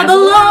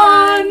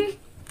 Babylon!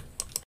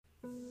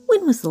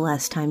 When was the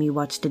last time you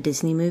watched a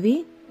Disney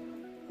movie?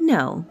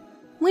 No.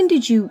 When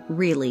did you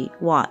really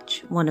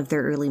watch one of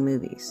their early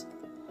movies?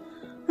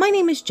 My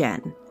name is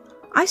Jen.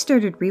 I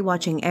started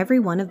rewatching every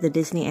one of the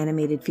Disney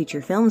animated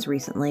feature films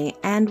recently,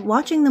 and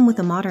watching them with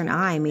a modern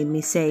eye made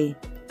me say,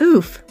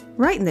 oof,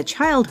 right in the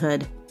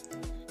childhood.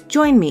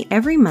 Join me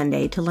every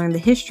Monday to learn the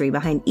history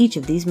behind each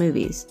of these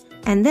movies.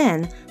 And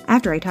then,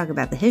 after I talk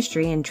about the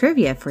history and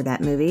trivia for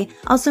that movie,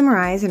 I'll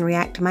summarize and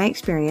react to my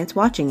experience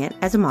watching it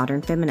as a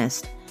modern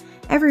feminist.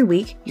 Every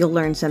week, you'll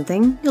learn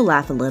something, you'll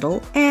laugh a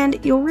little, and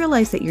you'll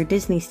realize that your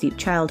Disney-steeped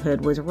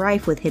childhood was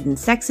rife with hidden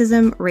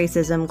sexism,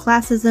 racism,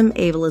 classism,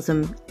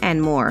 ableism,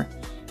 and more.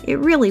 It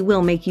really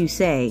will make you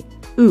say,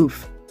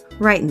 oof,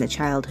 right in the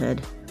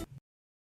childhood.